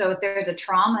 And so if there's a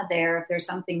trauma there, if there's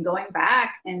something, going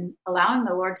back and allowing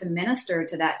the Lord to minister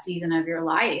to that season of your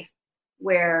life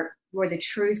where the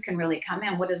truth can really come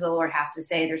in. What does the Lord have to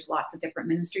say? There's lots of different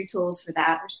ministry tools for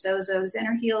that. There's sozos,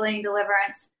 inner healing,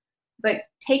 deliverance. But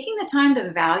taking the time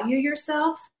to value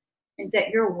yourself that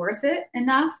you're worth it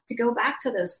enough to go back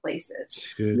to those places.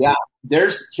 Yeah,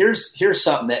 here's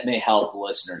something that may help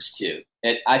listeners too.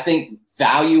 I think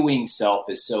valuing self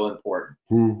is so important.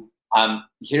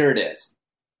 Here it is.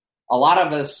 A lot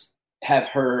of us have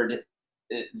heard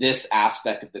this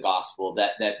aspect of the gospel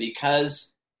that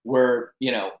because we're,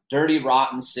 dirty,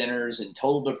 rotten sinners in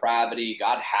total depravity,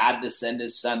 God had to send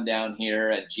his son down here,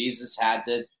 and Jesus had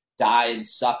to die and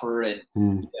suffer and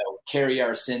carry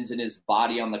our sins in his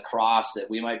body on the cross that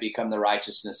we might become the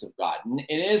righteousness of God. And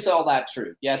is all that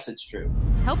true? Yes, it's true.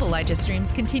 Help Elijah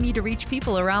Streams continue to reach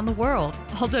people around the world.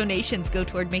 All donations go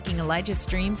toward making Elijah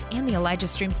Streams and the Elijah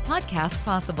Streams podcast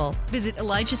possible. Visit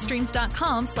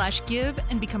ElijahStreams.com/give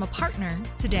and become a partner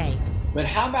today. But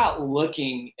how about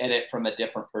looking at it from a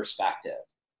different perspective?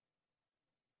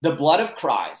 The blood of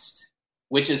Christ,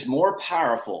 which is more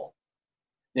powerful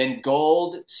than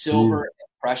gold, silver, and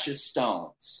precious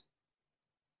stones,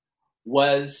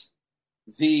 was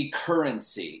the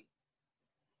currency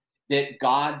that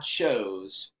God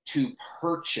chose to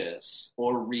purchase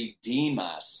or redeem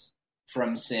us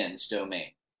from sin's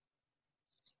domain.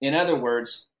 In other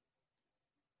words,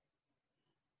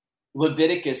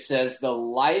 Leviticus says the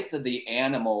life of the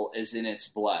animal is in its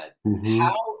blood.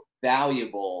 How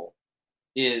valuable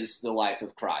is the life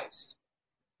of Christ?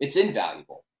 It's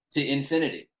invaluable to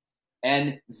infinity.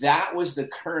 And that was the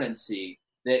currency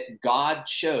that God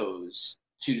chose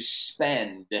to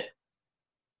spend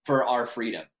for our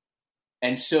freedom.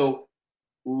 And so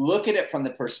look at it from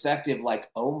the perspective like,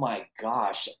 oh my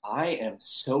gosh, I am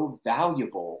so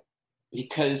valuable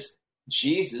because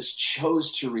Jesus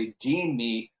chose to redeem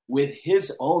me with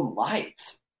his own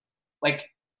life. Like,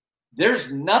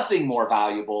 there's nothing more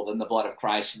valuable than the blood of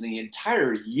Christ in the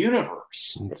entire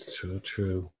universe. That's so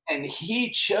true. And he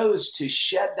chose to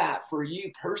shed that for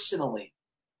you personally.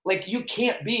 Like, you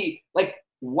can't be like,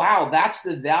 wow, that's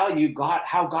the value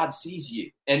how God sees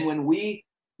you. And when we,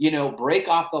 break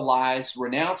off the lies,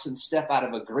 renounce and step out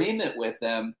of agreement with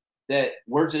them, that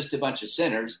we're just a bunch of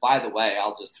sinners. By the way,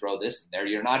 I'll just throw this in there.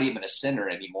 You're not even a sinner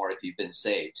anymore if you've been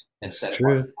saved. That's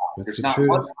true. There's not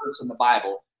one verse in the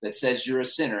Bible that says you're a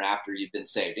sinner after you've been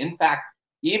saved. In fact,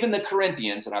 even the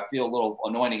Corinthians, and I feel a little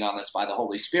anointing on this by the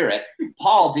Holy Spirit,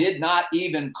 Paul did not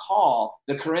even call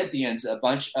the Corinthians a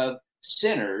bunch of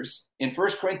sinners. In 1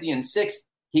 Corinthians 6,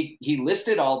 he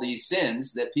listed all these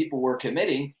sins that people were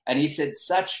committing, and he said,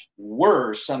 such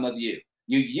were some of you.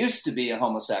 You used to be a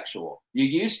homosexual. You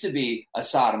used to be a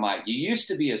sodomite. You used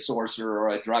to be a sorcerer or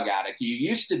a drug addict. You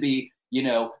used to be,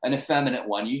 an effeminate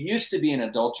one. You used to be an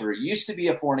adulterer. You used to be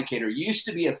a fornicator. You used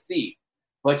to be a thief,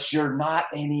 but you're not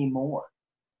anymore.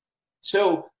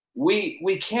 So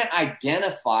we can't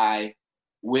identify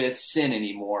with sin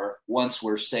anymore once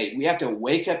we're saved. We have to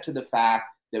wake up to the fact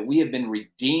that we have been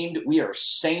redeemed. We are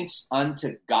saints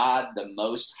unto God the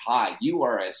Most High. You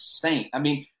are a saint. I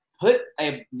mean, put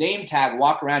a name tag,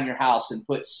 walk around your house and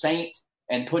put saint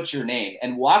and put your name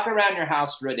and walk around your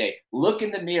house for a day. Look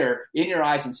in the mirror in your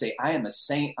eyes and say, I am a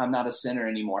saint. I'm not a sinner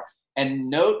anymore. And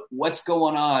note what's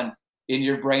going on in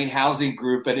your brain housing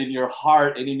group and in your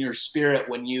heart and in your spirit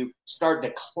when you start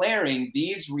declaring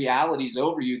these realities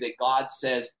over you that God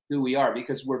says who we are,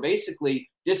 because we're basically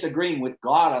disagreeing with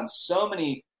God on so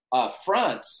many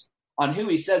fronts on who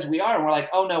he says we are. And we're like,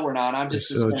 oh, no, we're not. I'm just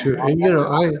so true. And,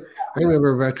 I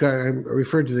remember back, I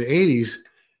referred to the 80s.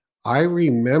 I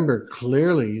remember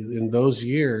clearly in those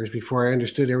years before I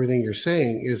understood everything you're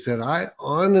saying is that I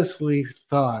honestly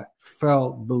felt,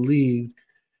 believed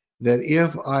that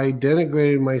if I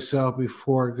denigrated myself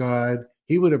before God,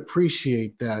 he would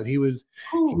appreciate that. He would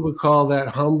call that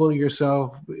humble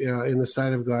yourself in the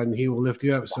sight of God, and he will lift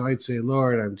you up. So I'd say,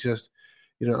 Lord, I'm just,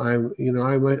 I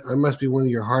must be one of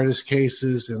your hardest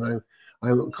cases, and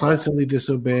I'm constantly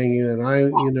disobeying you,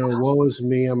 and woe is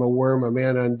me. I'm a worm, a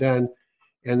man undone.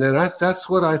 And then that's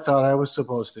what I thought I was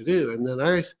supposed to do. And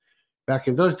then back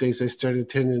in those days, I started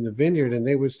attending the vineyard, and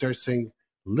they would start saying,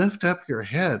 lift up your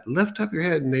head.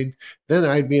 And then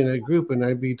I'd be in a group and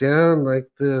I'd be down like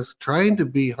this, trying to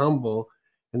be humble.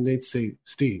 And they'd say,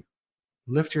 Steve,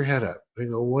 lift your head up. I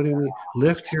go, what do you mean?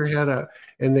 Lift your head up.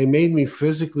 And they made me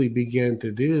physically begin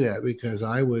to do that because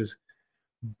I was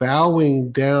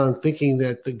bowing down, thinking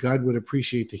that God would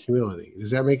appreciate the humility.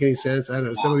 Does that make any sense? I don't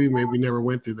know. Some of you maybe never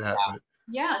went through that. But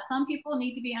yeah, some people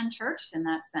need to be unchurched in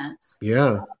that sense.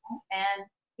 Yeah. And,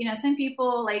 some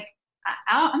people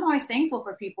I'm always thankful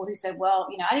for people who said, well,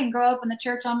 I didn't grow up in the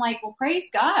church. I'm like, well, praise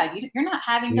God. You're not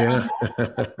having to,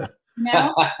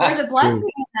 there's a blessing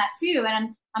in that too.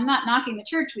 And I'm not knocking the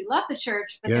church. We love the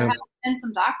church, but there has been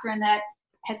some doctrine that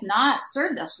has not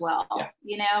served us well,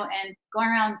 and going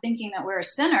around thinking that we're a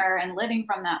sinner and living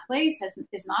from that place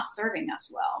is not serving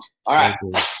us well. All right.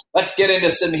 Let's get into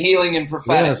some healing and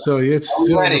prophetic. Yeah, so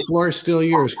the floor is still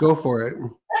yours. Go for it.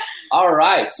 All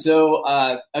right. So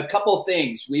a couple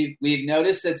things. We've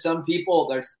noticed that some people,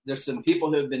 there's some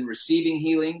people who have been receiving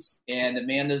healings, and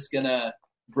Amanda's going to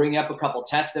bring up a couple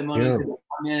testimonies that will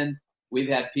come in. We've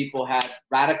had people have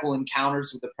radical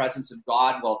encounters with the presence of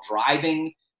God while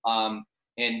driving,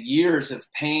 and years of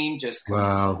pain just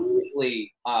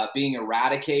completely being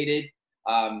eradicated.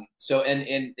 So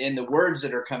and the words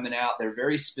that are coming out, they're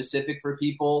very specific for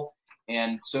people.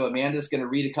 And so Amanda's going to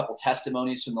read a couple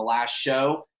testimonies from the last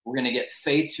show. We're going to get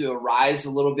faith to arise a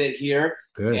little bit here.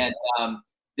 Good. And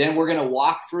then we're going to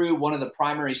walk through one of the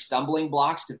primary stumbling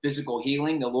blocks to physical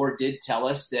healing. The Lord did tell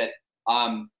us that,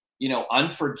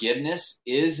 unforgiveness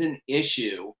is an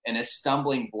issue and a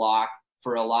stumbling block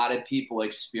for a lot of people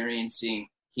experiencing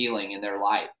healing in their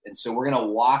life. And so we're going to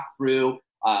walk through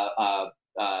a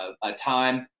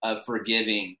time of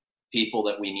forgiving people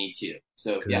that we need to.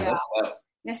 So, let's go.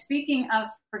 Yeah, speaking of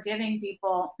forgiving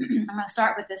people, I'm going to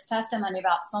start with this testimony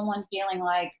about someone feeling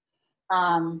like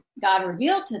God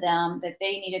revealed to them that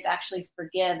they needed to actually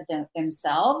forgive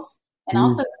themselves and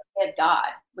also forgive God,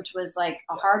 which was like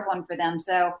a hard one for them.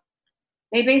 So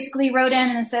they basically wrote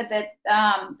in and said that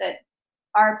that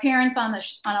our appearance on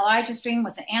Elijah Stream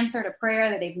was an answer to prayer,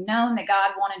 that they've known that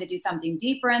God wanted to do something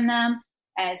deeper in them.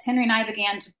 As Henry and I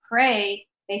began to pray,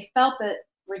 they felt the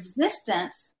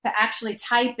resistance to actually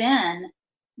type in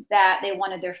that they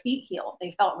wanted their feet healed.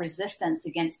 They felt resistance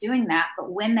against doing that.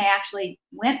 But when they actually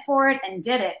went for it and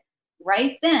did it,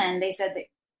 right then they said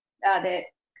that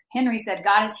Henry said,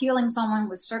 God is healing someone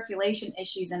with circulation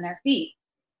issues in their feet.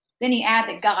 Then he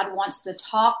added that God wants to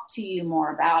talk to you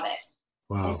more about it.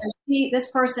 Wow. And so this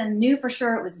person knew for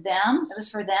sure it was them. It was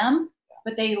for them,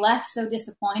 but they left so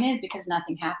disappointed because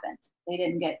nothing happened. They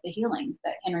didn't get the healing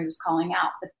that Henry was calling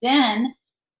out. But then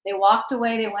they walked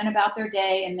away, they went about their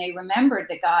day, and they remembered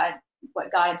that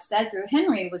what God had said through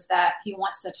Henry was that he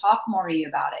wants to talk more to you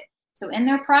about it. So in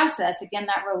their process, again,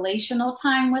 that relational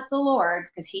time with the Lord,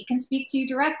 because he can speak to you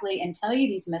directly and tell you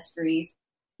these mysteries,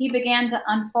 he began to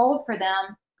unfold for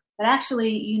them that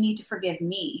actually you need to forgive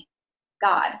me,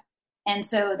 God. And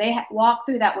so they walked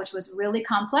through that, which was really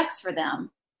complex for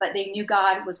them, but they knew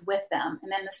God was with them.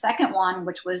 And then the second one,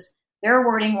 which was their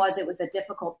wording was it was a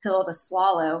difficult pill to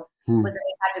swallow, was that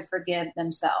they had to forgive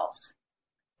themselves.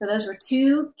 So those were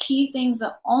two key things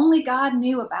that only God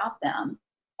knew about them.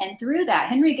 And through that,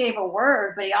 Henry gave a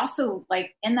word, but he also,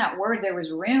 in that word, there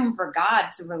was room for God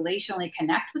to relationally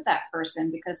connect with that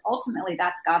person, because ultimately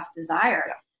that's God's desire.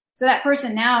 Yeah. So that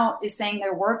person now is saying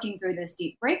they're working through this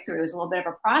deep breakthrough. It was a little bit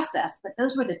of a process, but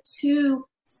those were the two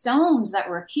stones that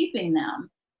were keeping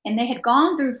them. And they had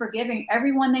gone through forgiving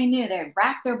everyone they knew. They had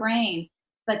racked their brain.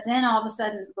 But then all of a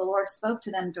sudden, the Lord spoke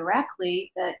to them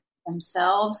directly, that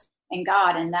themselves and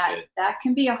God. And that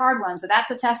can be a hard one. So that's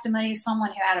a testimony of someone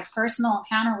who had a personal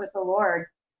encounter with the Lord.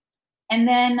 And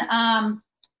then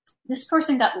this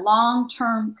person got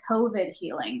long-term COVID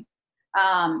healing.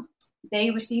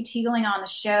 They received healing on the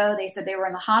show. They said they were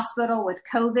in the hospital with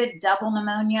COVID, double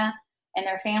pneumonia, and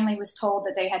their family was told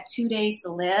that they had 2 days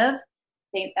to live.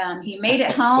 He made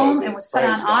it home and was put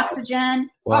on oxygen.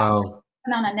 Wow.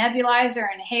 Put on a nebulizer,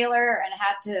 inhaler,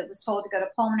 and was told to go to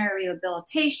pulmonary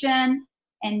rehabilitation.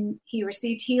 And he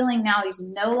received healing. Now he's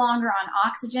no longer on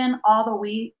oxygen. All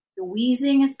the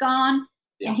wheezing is gone.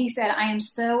 Yeah. And he said, I am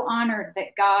so honored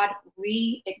that God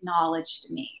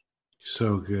re-acknowledged me.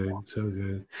 So good. So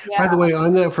good. Yeah. By the way,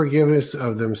 on that forgiveness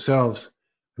of themselves,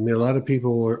 I mean, a lot of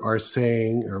people are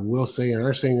saying, or will say, and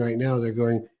are saying right now, they're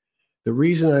going, the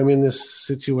reason I'm in this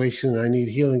situation and I need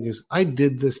healing is I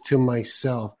did this to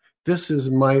myself. This is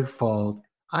my fault.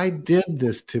 I did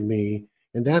this to me.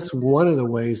 And that's one of the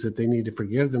ways that they need to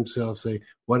forgive themselves. Say,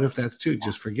 what if that's true?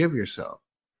 Just forgive yourself.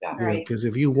 Yeah. Right. Because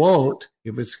if you won't,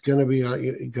 if it's going to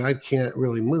be, God can't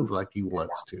really move like he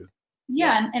wants to.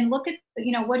 Yeah. And look at,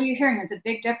 what are you hearing? There's a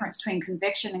big difference between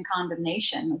conviction and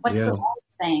condemnation. What's the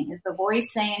voice saying? Is the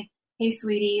voice saying, hey,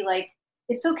 sweetie,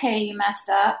 it's okay, you messed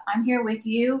up. I'm here with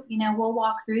you. We'll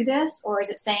walk through this. Or is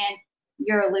it saying,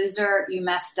 you're a loser, you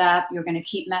messed up, you're going to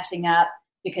keep messing up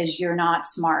because you're not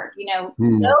smart? Know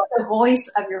the voice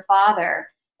of your Father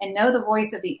and know the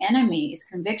voice of the enemy. It's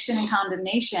conviction and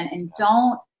condemnation. And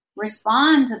don't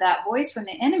respond to that voice from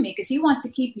the enemy, because he wants to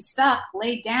keep you stuck,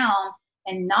 laid down,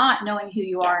 and not knowing who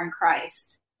you are in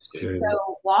Christ. Good.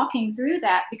 So walking through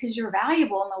that, because you're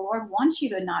valuable and the Lord wants you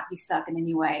to not be stuck in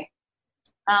any way.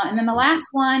 And then the last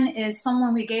one is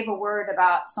someone we gave a word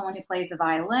about, someone who plays the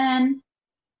violin.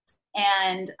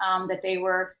 and that they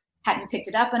hadn't picked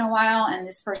it up in a while. And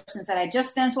this person said, I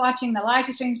just finished watching the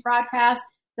Elijah Streams broadcast.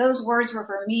 Those words were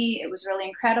for me. It was really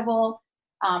incredible.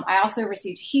 I also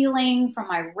received healing from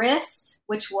my wrist,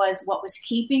 which was what was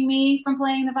keeping me from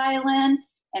playing the violin.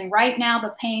 And right now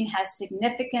the pain has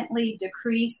significantly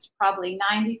decreased, probably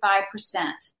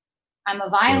 95%. I'm a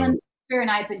violin teacher, and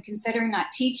I've been considering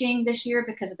not teaching this year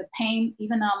because of the pain,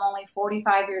 even though I'm only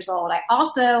 45 years old. I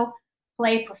also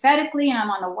play prophetically, and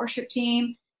I'm on the worship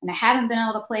team, and I haven't been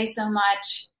able to play so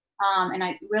much. And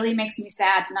it really makes me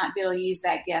sad to not be able to use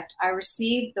that gift. I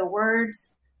received the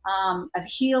words of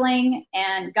healing,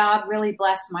 and God really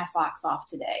blessed my socks off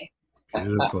today.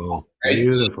 Beautiful.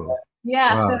 Beautiful.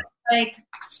 Yeah. Wow.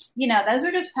 So those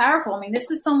are just powerful. I mean,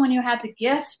 this is someone who has the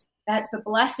gift that's a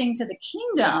blessing to the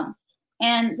kingdom.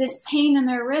 And this pain in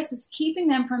their wrist is keeping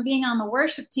them from being on the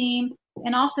worship team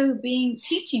and also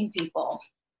teaching people.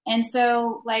 And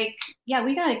so we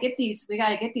got to get these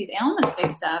ailments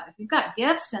fixed up. If you've got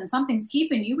gifts and something's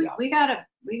keeping you, we got to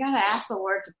ask the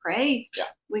Lord to pray. Yeah.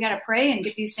 We got to pray and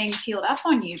get these things healed up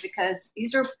on you, because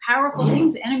these are powerful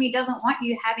things. The enemy doesn't want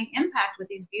you having impact with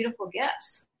these beautiful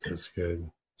gifts. That's good.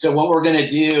 So what we're going to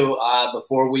do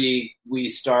before we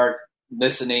start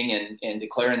listening and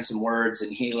declaring some words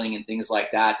and healing and things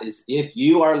like that is, if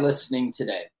you are listening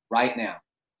today, right now,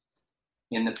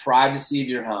 in the privacy of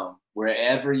your home,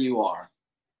 wherever you are,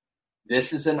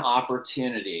 this is an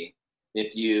opportunity.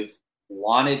 If you've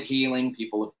wanted healing,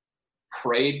 people have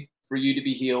prayed for you to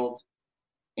be healed,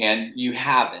 and you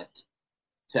haven't,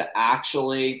 to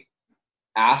actually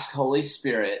ask Holy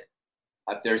Spirit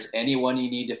if there's anyone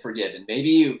you need to forgive. And maybe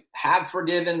you have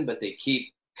forgiven, but they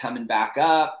keep coming back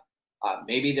up.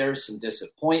 Maybe there's some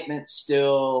disappointment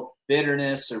still,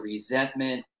 bitterness or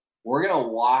resentment. We're going to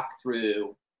walk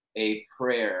through a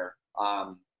prayer,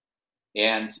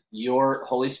 and your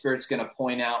Holy Spirit's going to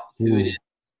point out who it is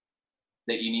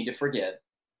that you need to forgive.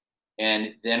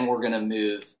 And then we're going to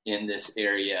move in this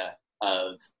area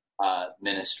of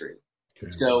ministry.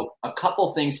 Okay. So a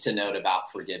couple things to note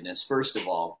about forgiveness. First of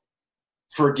all,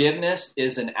 forgiveness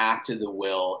is an act of the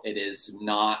will. It is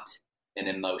not an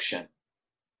emotion.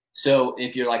 So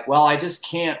if you're like, well, I just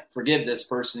can't forgive this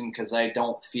person because I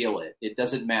don't feel it. It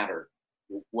doesn't matter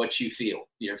what you feel.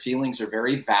 Your feelings are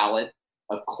very valid.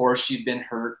 Of course, you've been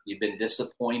hurt. You've been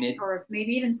disappointed. Or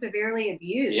maybe even severely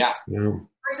abused. Yeah. The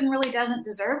person really doesn't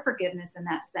deserve forgiveness in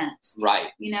that sense. Right.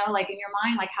 In your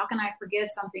mind, how can I forgive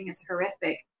something that's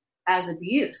horrific as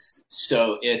abuse?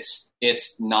 So it's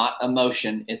not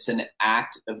emotion. It's an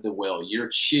act of the will. You're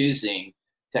choosing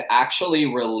to actually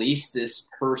release this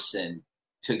person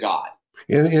to God.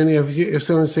 And if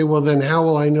someone say, well, then how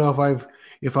will I know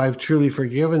if I've truly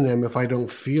forgiven them if I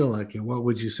don't feel like it? What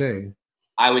would you say?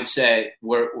 I would say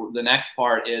the next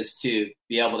part is to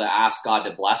be able to ask God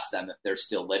to bless them if they're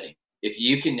still living. If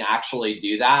you can actually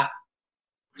do that,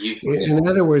 in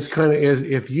other words, kind of,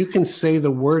 if you can say the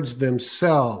words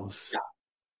themselves,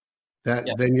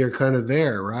 then you're kind of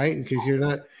there, right? Because you're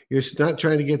not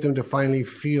trying to get them to finally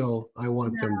feel, I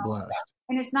want them blessed.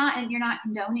 And you're not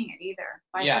condoning it either.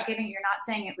 By forgiving, you're not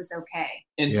saying it was okay.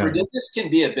 And forgiveness can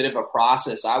be a bit of a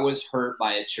process. I was hurt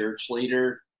by a church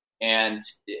leader, and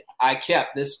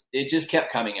it just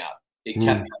kept coming up. It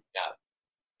kept coming up.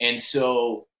 And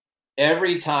so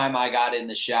every time I got in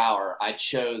the shower, I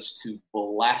chose to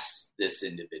bless this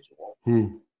individual.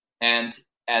 And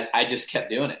I just kept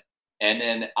doing it. And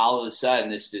then all of a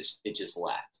sudden, it just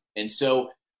left. And so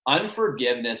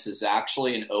unforgiveness is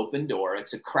actually an open door.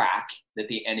 It's a crack that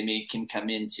the enemy can come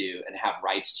into and have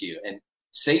rights to. And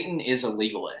Satan is a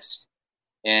legalist.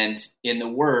 And in the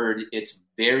word, it's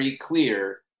very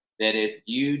clear that if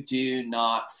you do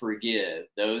not forgive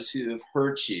those who have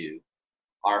hurt you,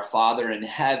 our Father in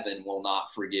heaven will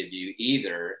not forgive you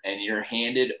either. And you're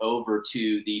handed over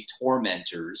to the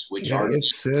tormentors, which are... It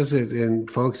says it, and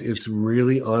folks, it's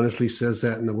really honestly says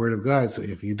that in the Word of God. So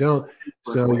if you don't,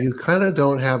 you kind of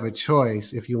don't have a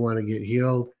choice if you want to get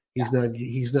healed. He's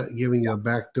not giving you a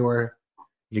back door.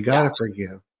 You got to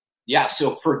forgive. Yeah,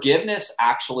 so forgiveness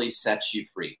actually sets you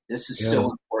free. This is so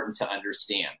important to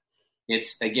understand.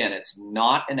 It's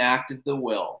not an act of the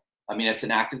will. I mean, it's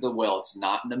an act of the will. It's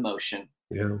not an emotion.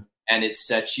 Yeah. And it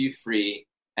sets you free,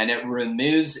 and it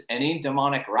removes any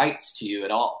demonic rights to you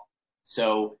at all.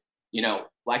 So,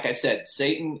 like I said,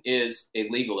 Satan is a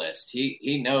legalist.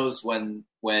 He knows when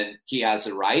he has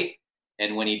a right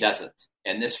and when he doesn't.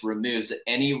 And this removes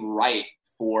any right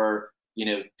for,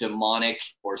 demonic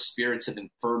or spirits of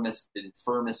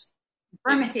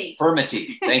Infirmity.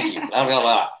 Infirmity. Thank you. Blah, blah,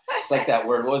 blah. It's like that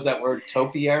word. What was that word?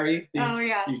 Topiary? Oh,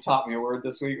 yeah. You taught me a word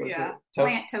this week. Was it?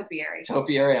 Plant topiary.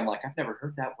 Topiary. I'm like, I've never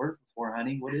heard that word before,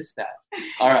 honey. What is that?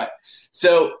 All right.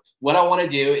 So what I want to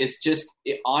do is just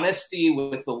honesty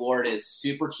with the Lord is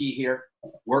super key here.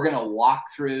 We're going to walk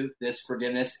through this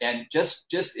forgiveness, and just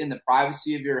in the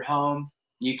privacy of your home,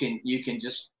 you can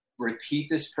just repeat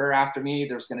this prayer after me.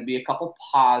 There's going to be a couple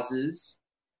pauses.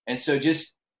 And so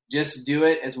just do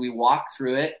it as we walk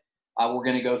through it. We're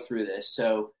going to go through this.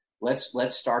 So let's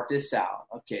start this out.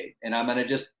 Okay. And I'm going to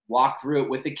just walk through it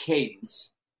with the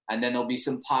cadence, and then there'll be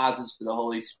some pauses for the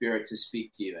Holy Spirit to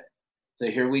speak to you. So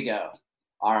here we go.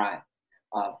 All right.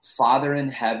 Father in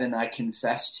heaven, I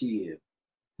confess to you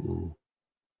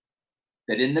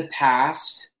that in the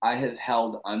past I have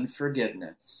held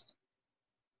unforgiveness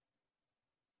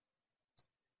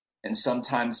and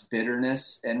sometimes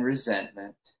bitterness and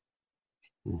resentment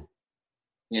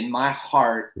in my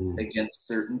heart against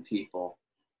certain people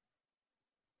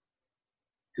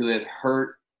who have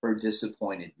hurt or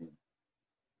disappointed me.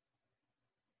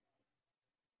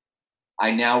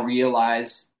 I now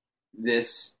realize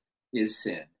this is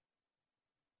sin.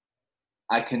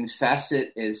 I confess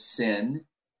it as sin,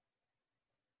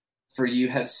 for you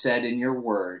have said in your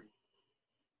word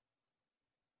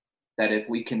that if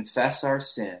we confess our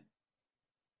sin,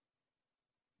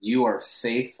 you are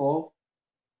faithful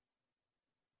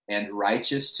and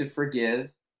righteous to forgive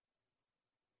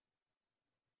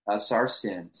us our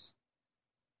sins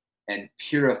and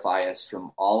purify us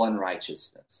from all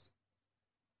unrighteousness.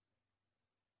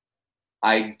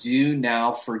 I do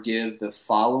now forgive the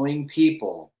following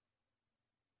people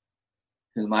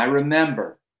whom I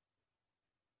remember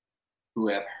who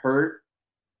have hurt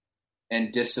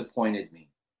and disappointed me.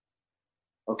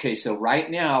 Okay, so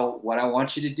right now, what I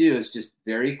want you to do is just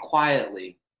very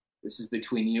quietly, this is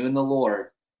between you and the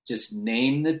Lord, just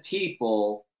name the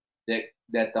people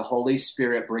that the Holy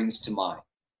Spirit brings to mind.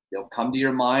 They'll come to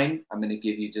your mind. I'm going to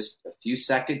give you just a few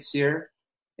seconds here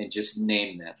and just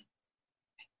name them.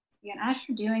 Yeah, and as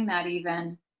you're doing that,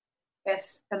 even if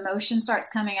emotion starts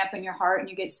coming up in your heart and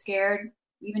you get scared,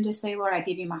 even just say, Lord, I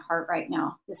give you my heart right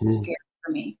now. This is scary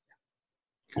for me.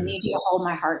 I need you to hold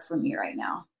my heart for me right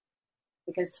now.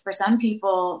 Because for some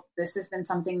people, this has been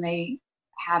something they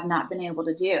have not been able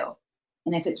to do.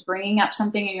 And if it's bringing up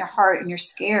something in your heart and you're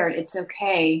scared, it's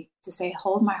okay to say,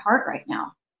 hold my heart right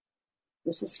now.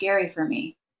 This is scary for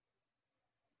me.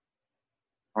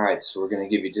 All right, so we're going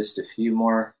to give you just a few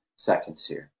more seconds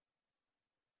here.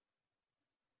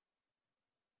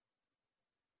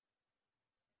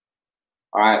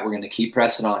 All right, we're going to keep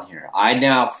pressing on here. I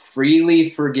now freely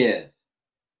forgive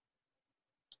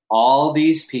all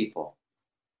these people.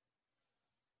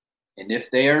 And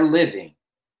if they are living,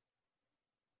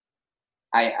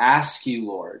 I ask you,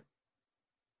 Lord,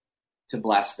 to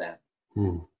bless them.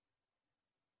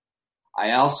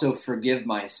 I also forgive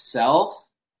myself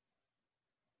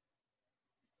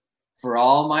for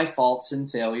all my faults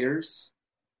and failures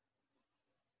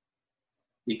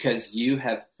because you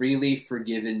have freely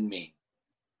forgiven me.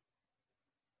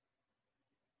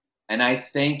 And I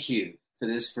thank you for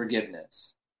this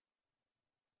forgiveness.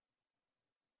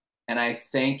 And I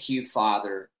thank you,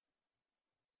 Father,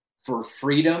 for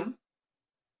freedom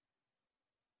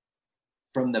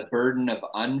from the burden of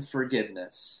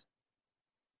unforgiveness,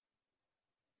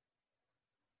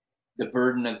 the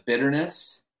burden of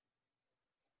bitterness,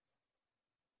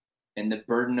 and the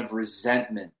burden of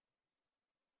resentment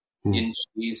in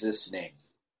Jesus' name.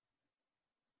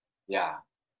 Yeah,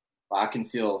 I can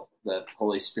feel the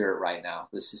Holy Spirit right now.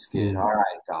 This is good. All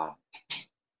right, God.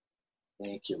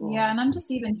 Thank you, Lord. Yeah, and I'm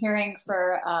just even hearing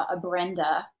for a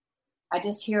Brenda. I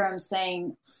just hear him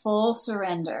saying full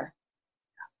surrender.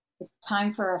 It's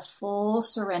time for a full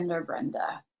surrender,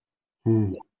 Brenda.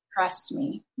 You trust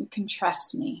me. You can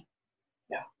trust me.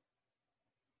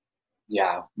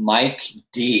 Yeah. Mike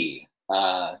D.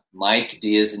 Mike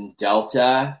D is in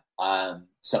Delta.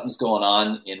 Something's going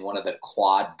on in one of the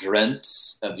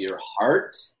quadrants of your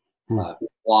heart.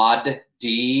 Quadrant,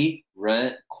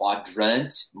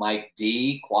 Mike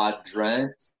D,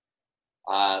 quadrant.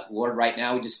 Lord, right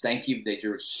now we just thank you that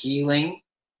you're healing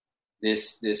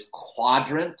this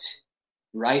quadrant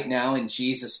right now in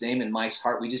Jesus' name. In Mike's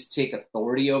heart, we just take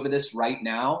authority over this right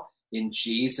now in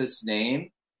Jesus'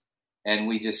 name, and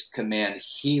we just command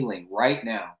healing right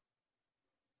now.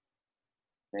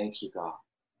 Thank you, God.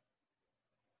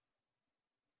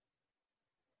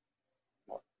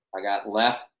 I got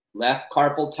left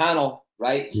carpal tunnel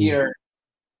right here.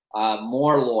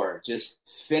 More, Lord. Just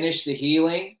finish the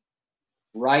healing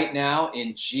right now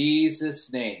in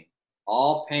Jesus' name.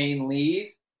 All pain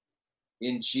leave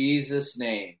in Jesus'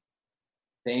 name.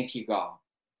 Thank you, God.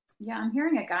 Yeah, I'm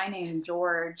hearing a guy named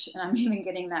George, and I'm even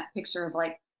getting that picture of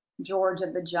like George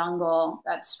of the Jungle,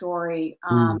 that story.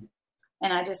 And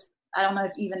I don't know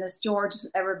if even this George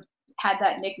ever had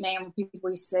that nickname. People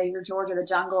used to say you're George of the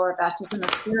Jungle, or if that's just in the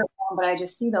spirit form. But I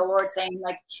just see the Lord saying,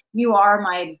 like, you are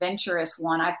my adventurous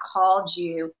one. I've called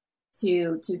you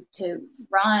to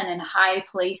run in high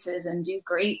places and do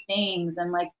great things,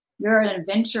 and like you're an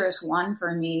adventurous one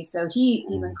for me. So he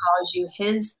even calls you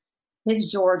his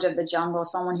George of the Jungle,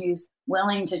 someone who's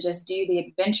willing to just do the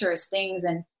adventurous things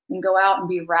and go out and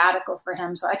be radical for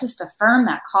him. So I just affirm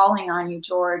that calling on you,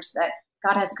 George, that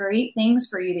God has great things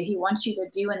for you that he wants you to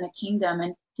do in the kingdom.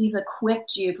 And he's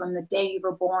equipped you from the day you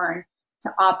were born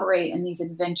to operate in these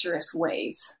adventurous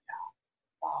ways.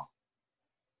 Wow.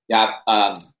 Yeah.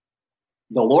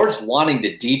 The Lord's wanting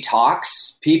to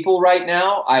detox people right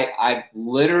now. I've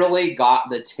literally got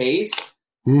the taste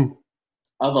of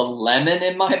a lemon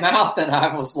in my mouth. And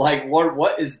I was like, Lord,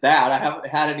 what is that? I haven't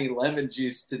had any lemon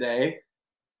juice today.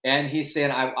 And he's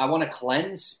saying, I want to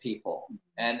cleanse people.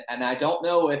 And I don't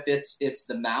know if it's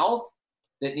the mouth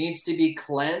that needs to be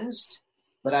cleansed,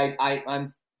 but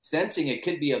I'm sensing it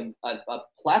could be a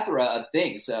plethora of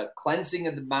things, cleansing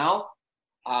of the mouth,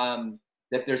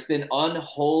 that there's been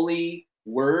unholy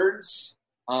words,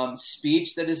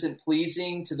 speech that isn't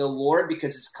pleasing to the Lord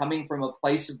because it's coming from a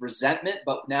place of resentment.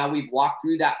 But now we've walked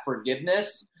through that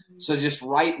forgiveness. So just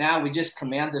right now, we just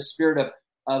command the spirit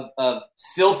of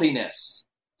filthiness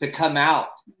to come out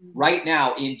right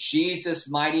now in Jesus'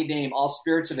 mighty name. All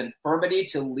spirits of infirmity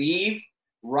to leave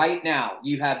right now.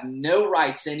 You have no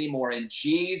rights anymore in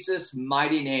Jesus'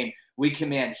 mighty name. We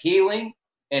command healing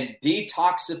and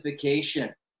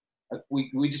detoxification.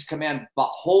 We just command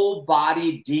whole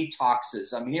body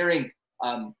detoxes. I'm hearing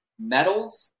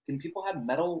metals. Can people have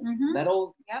metal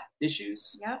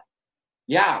issues? Yep.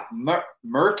 Yeah.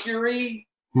 Mercury.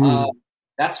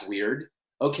 That's weird.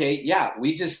 Okay. Yeah.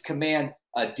 We just command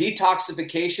a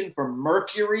detoxification from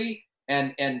mercury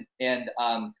and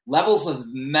levels of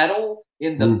metal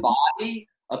in the body,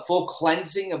 a full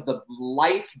cleansing of the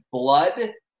life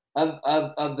blood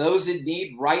of those in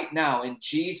need right now in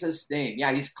Jesus' name.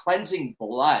 Yeah, he's cleansing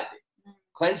blood,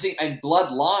 cleansing and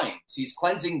blood lines. He's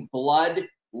cleansing blood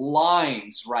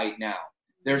lines right now.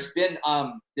 There's been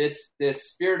this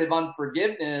spirit of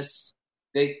unforgiveness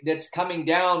that's coming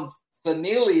down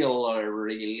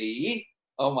familiarly.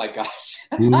 Oh my gosh.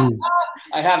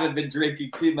 I haven't been drinking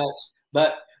too much,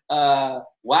 but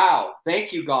wow.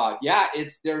 Thank you, God. Yeah,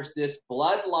 there's this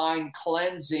bloodline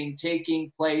cleansing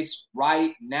taking place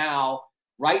right now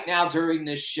during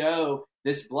this show.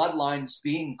 This bloodline's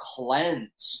being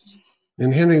cleansed.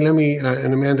 And Henry, let me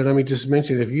and Amanda, let me just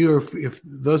mention, if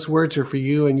those words are for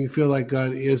you and you feel like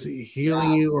God is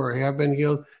healing you or have been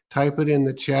healed, type it in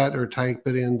the chat or type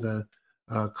it in the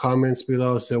comments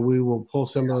below, so we will pull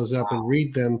some of those up and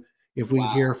read them if we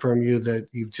hear from you that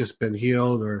you've just been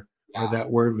healed or that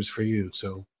word was for you.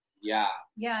 So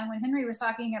and when Henry was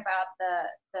talking about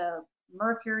the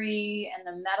mercury and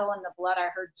the metal in the blood, I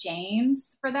heard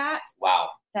James for that.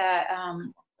 That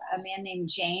a man named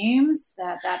James,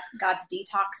 that God's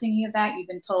detoxing you of that. You've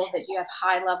been told that you have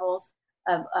high levels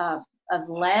of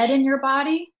lead in your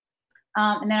body.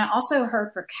 And then I also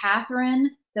heard for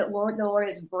Catherine that the Lord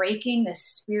is breaking the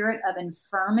spirit of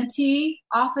infirmity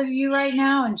off of you right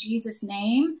now in Jesus'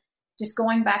 name. Just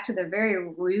going back to the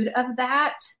very root of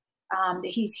that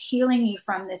he's healing you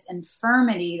from this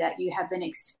infirmity that you have been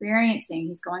experiencing.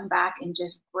 He's going back and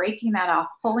just breaking that off,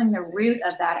 pulling the root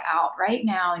of that out right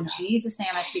now in Jesus' name.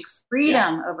 I speak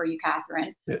freedom over you,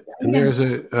 Catherine. And there's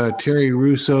Terry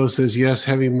Russo says, yes,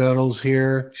 heavy metals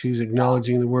here. She's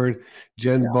acknowledging the word.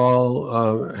 Jen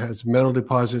Ball has metal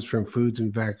deposits from foods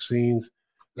and vaccines.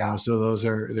 So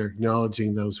they're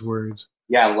acknowledging those words.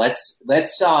 Yeah, let's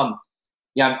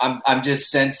I'm just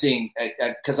sensing,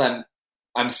 because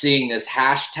I'm seeing this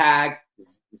hashtag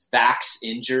vax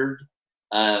injured.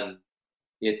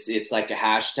 It's like a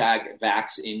hashtag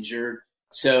vax injured.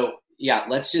 So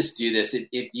let's just do this.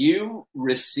 If you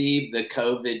receive the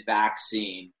COVID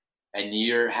vaccine and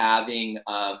you're having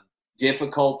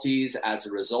difficulties as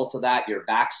a result of that, you're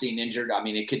vaccine injured. I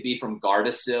mean, it could be from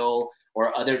Gardasil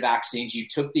or other vaccines. You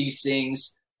took these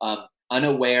things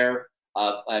unaware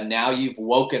of, now you've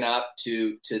woken up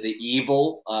to the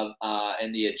evil of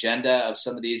and the agenda of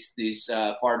some of these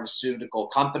pharmaceutical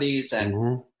companies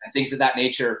and things of that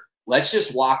nature. Let's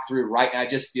just walk through right now. I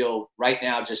just feel right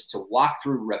now just to walk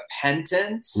through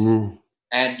repentance.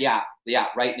 And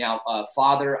right now,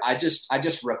 Father, I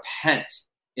just repent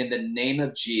in the name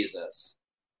of Jesus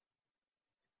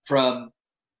from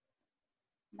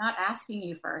not asking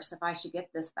you first if I should get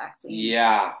this vaccine.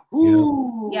 Yeah.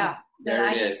 Ooh. Yeah. There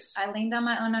it is. I leaned on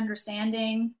my own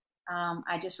understanding.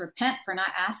 I just repent for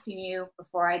not asking you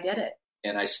before I did it.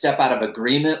 And I step out of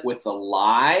agreement with the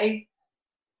lie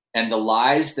and the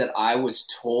lies that I was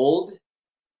told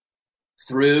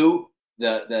through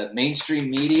the mainstream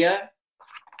media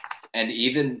and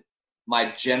even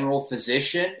my general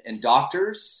physician and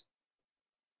doctors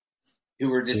who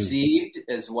were deceived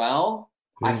as well.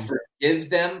 I forgive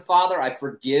them, Father. I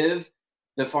forgive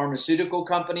the pharmaceutical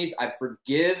companies. I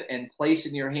forgive and place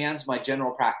in your hands my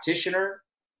general practitioner.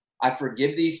 I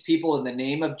forgive these people in the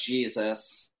name of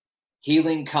Jesus.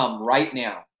 Healing come right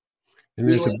now. And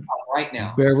there's right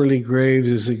now. Beverly Graves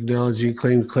is acknowledging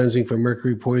claimed cleansing from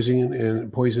mercury poisoning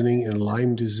and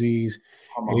Lyme disease.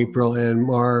 April and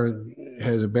Mar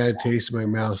has a bad taste in my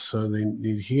mouth, so they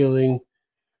need healing.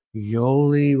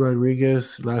 Yoli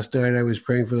Rodriguez, last night I was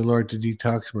praying for the Lord to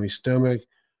detox my stomach.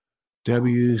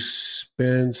 W.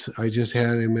 Spence, I just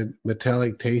had a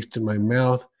metallic taste in my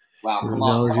mouth.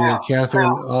 Wow, Catherine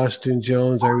Austin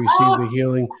Jones, I received the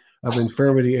healing of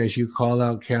infirmity as you call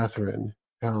out Catherine.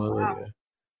 Hallelujah.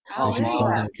 Wow. As you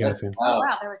called out Catherine. Oh,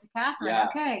 wow, there was a Catherine. Yeah.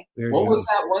 Okay. What was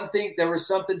that one thing? There was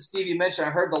something, Steve, you mentioned.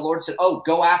 I heard the Lord said,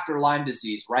 go after Lyme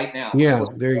disease right now. Yeah,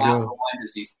 there you go. Lyme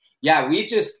disease. Yeah, we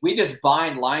just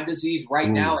bind Lyme disease right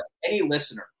now. Any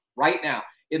listener right now,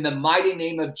 in the mighty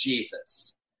name of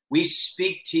Jesus, we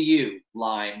speak to you,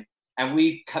 Lyme, and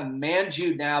we command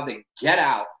you now to get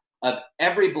out of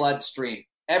every bloodstream,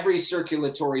 every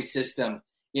circulatory system.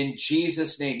 In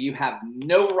Jesus' name, you have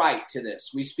no right to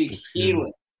this. We speak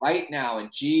healing right now in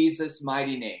Jesus'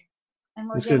 mighty name.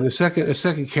 That's good. A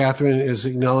second Catherine is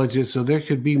acknowledged it. So there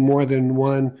could be more than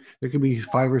one. There could be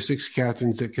 5 or 6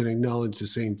 Catherines that can acknowledge the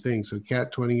same thing. So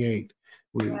Cat 28.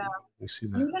 We see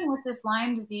that. Even with this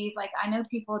Lyme disease, like I know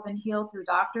people have been healed through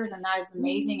doctors, and that is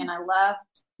amazing. And I love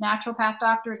naturopath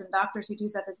doctors and doctors who do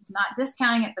stuff. This is not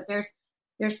discounting it, but there's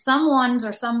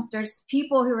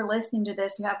people who are listening to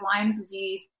this who have Lyme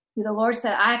disease who the Lord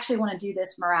said, I actually want to do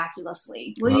this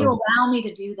miraculously. Will you allow me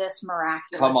to do this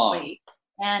miraculously? Come on.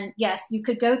 And yes, you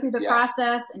could go through the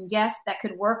process, and yes, that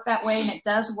could work that way, and it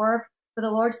does work. But the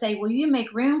Lord say, will you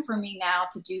make room for me now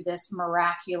to do this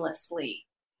miraculously?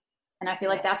 And I feel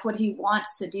like that's what he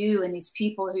wants to do in these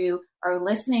people who are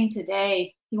listening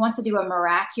today. He wants to do a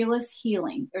miraculous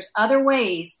healing. There's other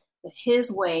ways, but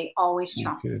his way always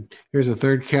trumps. Good. Here's a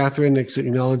third Catherine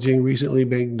acknowledging recently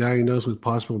being diagnosed with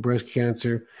possible breast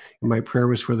cancer. And my prayer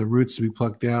was for the roots to be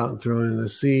plucked out and thrown in the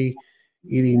sea.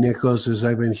 Edie Nichols says,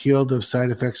 I've been healed of side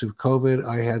effects of COVID.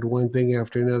 I had one thing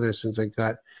after another since I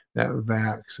got that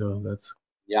vac. So that's.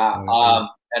 Yeah.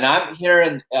 And I'm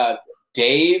hearing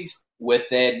Dave with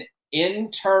an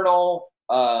internal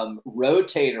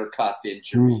rotator cuff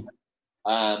injury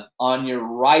on your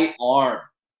right arm.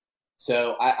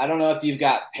 So I don't know if you've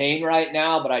got pain right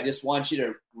now, but I just want you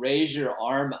to raise your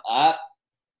arm up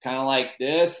kind of like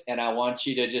this. And I want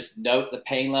you to just note the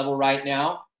pain level right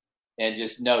now and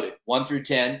just note it 1 through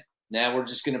 10. Now we're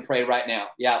just going to pray right now.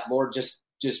 Yeah, Lord,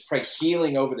 just pray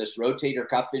healing over this rotator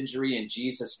cuff injury in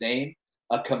Jesus' name,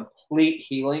 a complete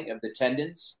healing of the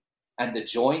tendons and the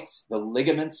joints, the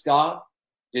ligaments, God,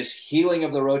 just healing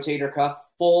of the rotator cuff,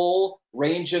 full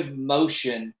range of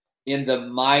motion in the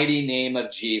mighty name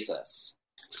of Jesus.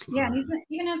 Yeah, and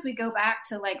even as we go back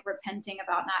to like repenting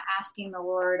about not asking the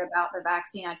Lord about the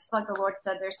vaccine, I just feel like the Lord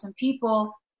said there's some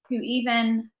people who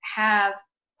even have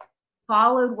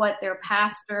followed what their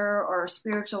pastor or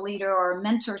spiritual leader or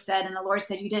mentor said, and the Lord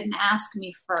said, you didn't ask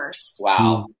me first.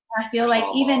 Wow. I feel like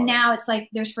even now it's like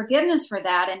there's forgiveness for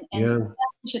that, and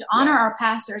we should honor our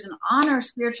pastors and honor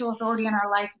spiritual authority in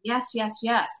our life. Yes, yes,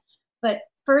 yes. But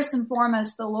first and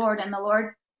foremost, the Lord. And the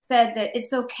Lord said that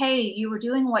it's okay. You were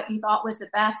doing what you thought was the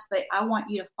best, but I want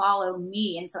you to follow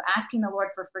me. And so asking the Lord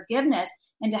for forgiveness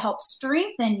and to help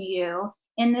strengthen you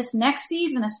in this next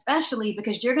season, especially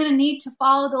because you're going to need to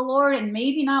follow the Lord and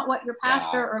maybe not what your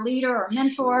pastor or leader or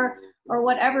mentor or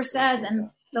whatever says. And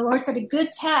the Lord said a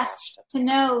good test to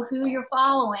know who you're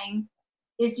following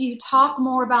is, do you talk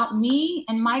more about me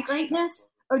and my greatness,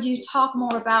 or do you talk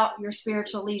more about your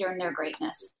spiritual leader and their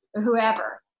greatness, or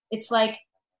whoever? It's like,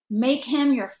 make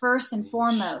him your first and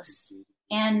foremost,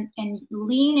 and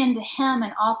lean into him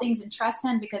in all things and trust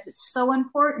him, because it's so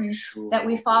important that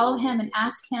we follow him and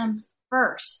ask him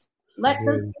first. Let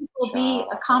those people be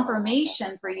a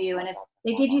confirmation for you. And if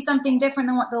they give you something different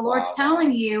than what the Lord's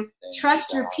telling you,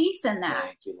 trust your peace in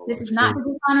that. This is not to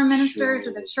dishonor ministers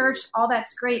or the church. All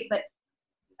that's great. But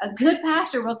a good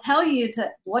pastor will tell you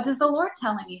what is the Lord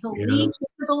telling you? He'll lead you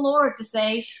to the Lord to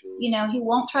say, he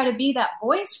won't try to be that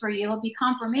voice for you. It'll be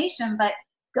confirmation, but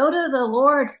go to the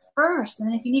Lord first.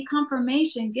 And if you need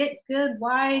confirmation, get good,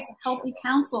 wise, healthy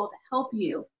counsel to help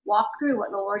you walk through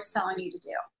what the Lord's telling you to do.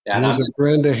 Yeah, There's a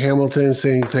Brenda Hamilton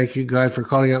saying, "Thank you, God, for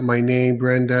calling out my name,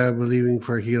 Brenda, believing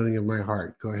for healing of my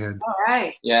heart." Go ahead. All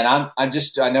right. Yeah, and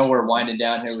I know we're winding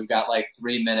down here. We've got like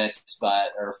 3 minutes,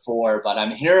 or 4, but I'm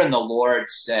hearing the Lord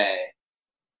say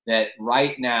that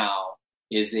right now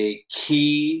is a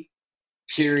key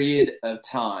period of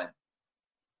time,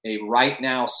 a right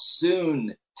now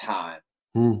soon time,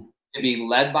 to be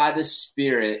led by the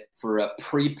Spirit for a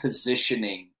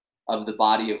prepositioning of the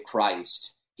body of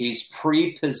Christ. He's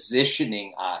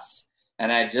prepositioning us.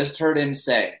 And I just heard him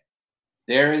say,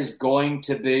 there is going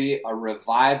to be a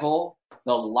revival,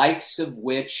 the likes of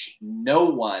which no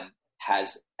one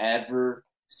has ever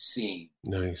seen.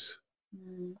 Nice.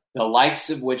 The likes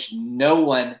of which no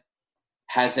one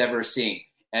has ever seen.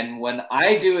 And when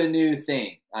I do a new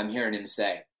thing, I'm hearing him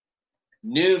say,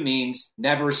 new means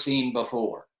never seen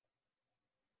before.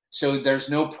 So there's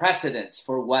no precedence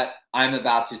for what I'm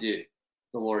about to do,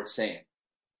 the Lord's saying.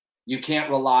 You can't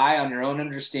rely on your own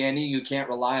understanding. You can't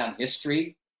rely on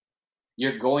history.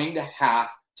 You're going to have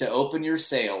to open your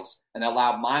sails and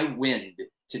allow my wind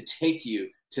to take you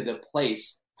to the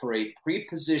place for a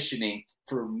prepositioning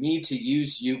for me to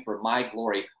use you for my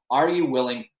glory. Are you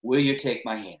willing? Will you take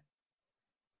my hand?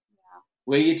 Yeah.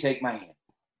 Will you take my hand?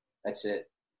 That's it.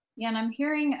 Yeah, and I'm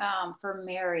hearing for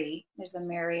Mary, there's a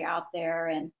Mary out there,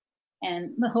 and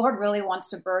the Lord really wants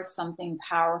to birth something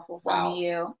powerful from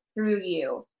you, through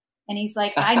you. And he's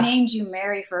like, I named you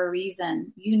Mary for a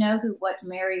reason. You know what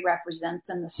Mary represents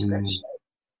in the scripture.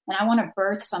 And I want to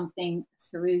birth something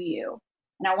through you.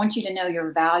 And I want you to know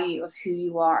your value of who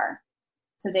you are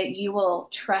so that you will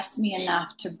trust me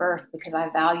enough to birth, because I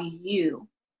value you,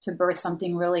 to birth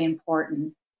something really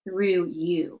important through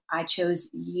you. I chose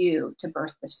you to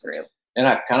birth this through. And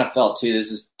I kind of felt too,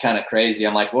 this is kind of crazy.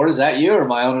 I'm like, Lord, is that you or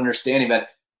my own understanding? But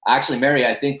actually, Mary,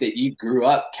 I think that you grew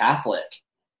up Catholic,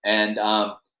 and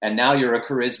now you're a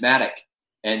charismatic.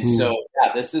 And so,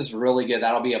 yeah, this is really good.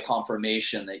 That'll be a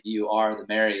confirmation that you are the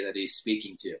Mary that he's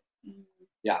speaking to.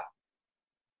 Yeah.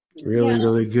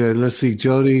 Really good. Let's see,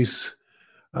 Jody's.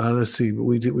 Let's see.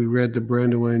 We read the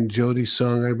Brenda one. Jody's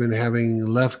song. I've been having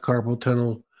left carpal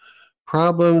tunnel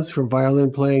problems from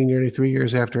violin playing nearly 3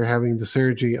 years after having the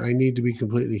surgery. I need to be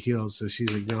completely healed. So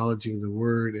she's acknowledging the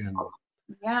word. And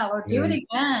yeah, Lord, do it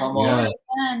again. Come do on. it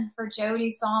again for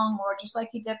Jody's song, Lord, just like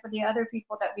you did for the other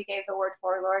people that we gave the word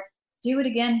for, Lord. Do it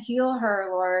again. Heal her,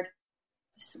 Lord.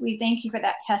 We thank you for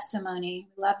that testimony.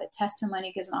 We love that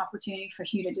testimony gives an opportunity for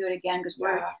you to do it again, because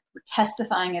we're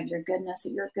testifying of your goodness,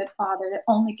 that you're a good Father that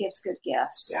only gives good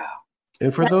gifts. Yeah.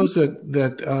 And for those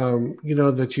that you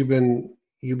know, that you've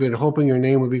been hoping your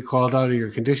name would be called out or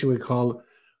your condition would be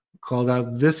called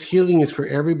out, this healing is for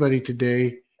everybody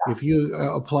today. If you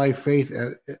apply faith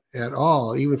at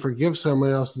all, even forgive someone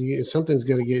else, something's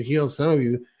going to get healed. Some of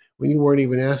you, when you weren't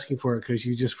even asking for it, because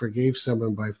you just forgave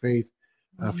someone by faith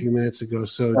a few minutes ago.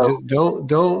 So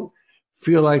don't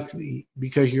feel like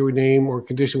because your name or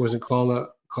condition wasn't called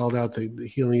out,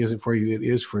 the healing isn't for you. It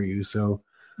is for you. So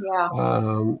yeah.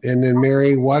 And then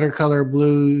Mary, watercolor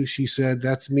blue. She said,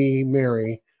 "That's me,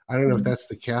 Mary." I don't know if that's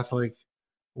the Catholic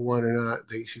one or not.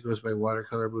 She goes by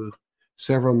watercolor blue.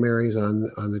 Several Marys on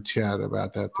the chat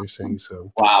about that. They're saying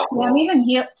so. Wow. Yeah, I'm even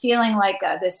feeling like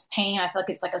this pain. I feel like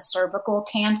it's like a cervical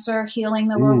cancer healing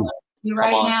the Lord you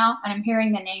right now. And I'm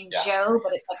hearing the name Joe,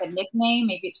 but it's like a nickname.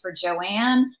 Maybe it's for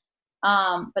Joanne.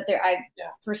 But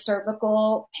for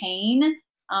cervical pain,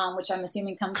 which I'm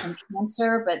assuming comes from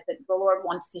cancer, but the Lord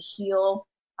wants to heal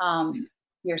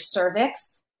your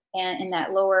cervix and in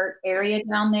that lower area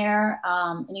down there.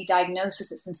 Any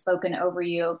diagnosis that's been spoken over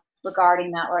you regarding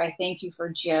that, Lord, I thank you for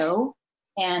Joe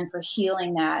and for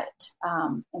healing that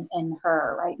in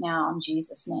her right now in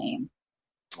Jesus' name.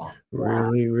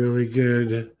 Really, really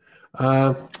good.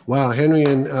 Wow, Henry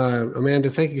and Amanda,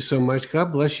 thank you so much.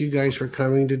 God bless you guys for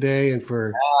coming today and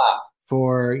for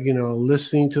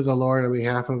listening to the Lord on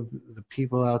behalf of the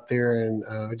people out there. And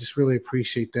I just really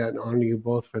appreciate that and honor you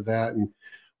both for that. And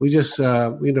we just,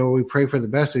 we pray for the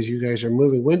best as you guys are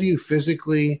moving. When do you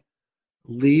physically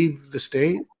leave the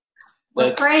state?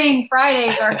 We're praying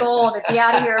Friday's our goal to be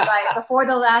out of here before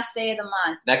the last day of the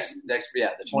month. Next, the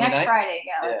 29th? Next Friday,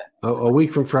 yeah. A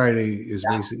week from Friday is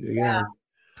basically,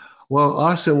 Well,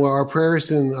 awesome. Well, our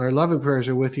prayers and our love and prayers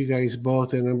are with you guys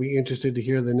both, and I'll be interested to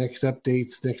hear the next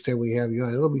updates next time we have you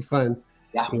on. It'll be fun.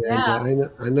 Yeah. And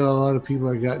I know a lot of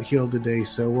people got healed today,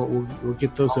 so we'll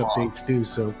get those updates too.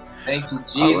 So thank you,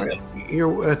 Jesus.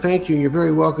 Thank you. You're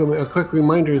very welcome. A quick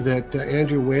reminder that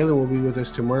Andrew Whalen will be with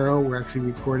us tomorrow. We're actually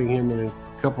recording him in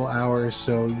a couple hours,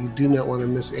 so you do not want to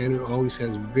miss. Andrew always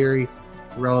has very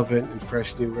relevant and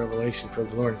fresh new revelation from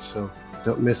the Lord, so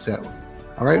don't miss that one.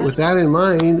 All right, with that in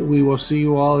mind, we will see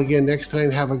you all again next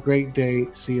time. Have a great day.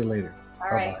 See you later. All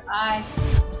right, bye.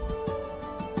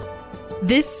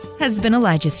 This has been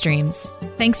Elijah Streams.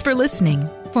 Thanks for listening.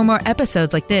 For more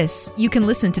episodes like this, you can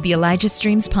listen to the Elijah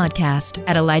Streams podcast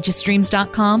at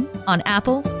ElijahStreams.com on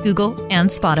Apple, Google, and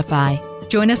Spotify.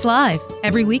 Join us live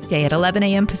every weekday at 11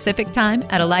 a.m. Pacific Time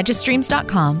at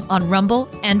ElijahStreams.com on Rumble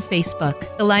and Facebook.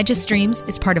 Elijah Streams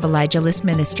is part of Elijah List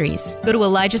Ministries. Go to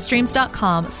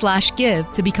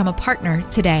ElijahStreams.com/give to become a partner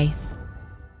today.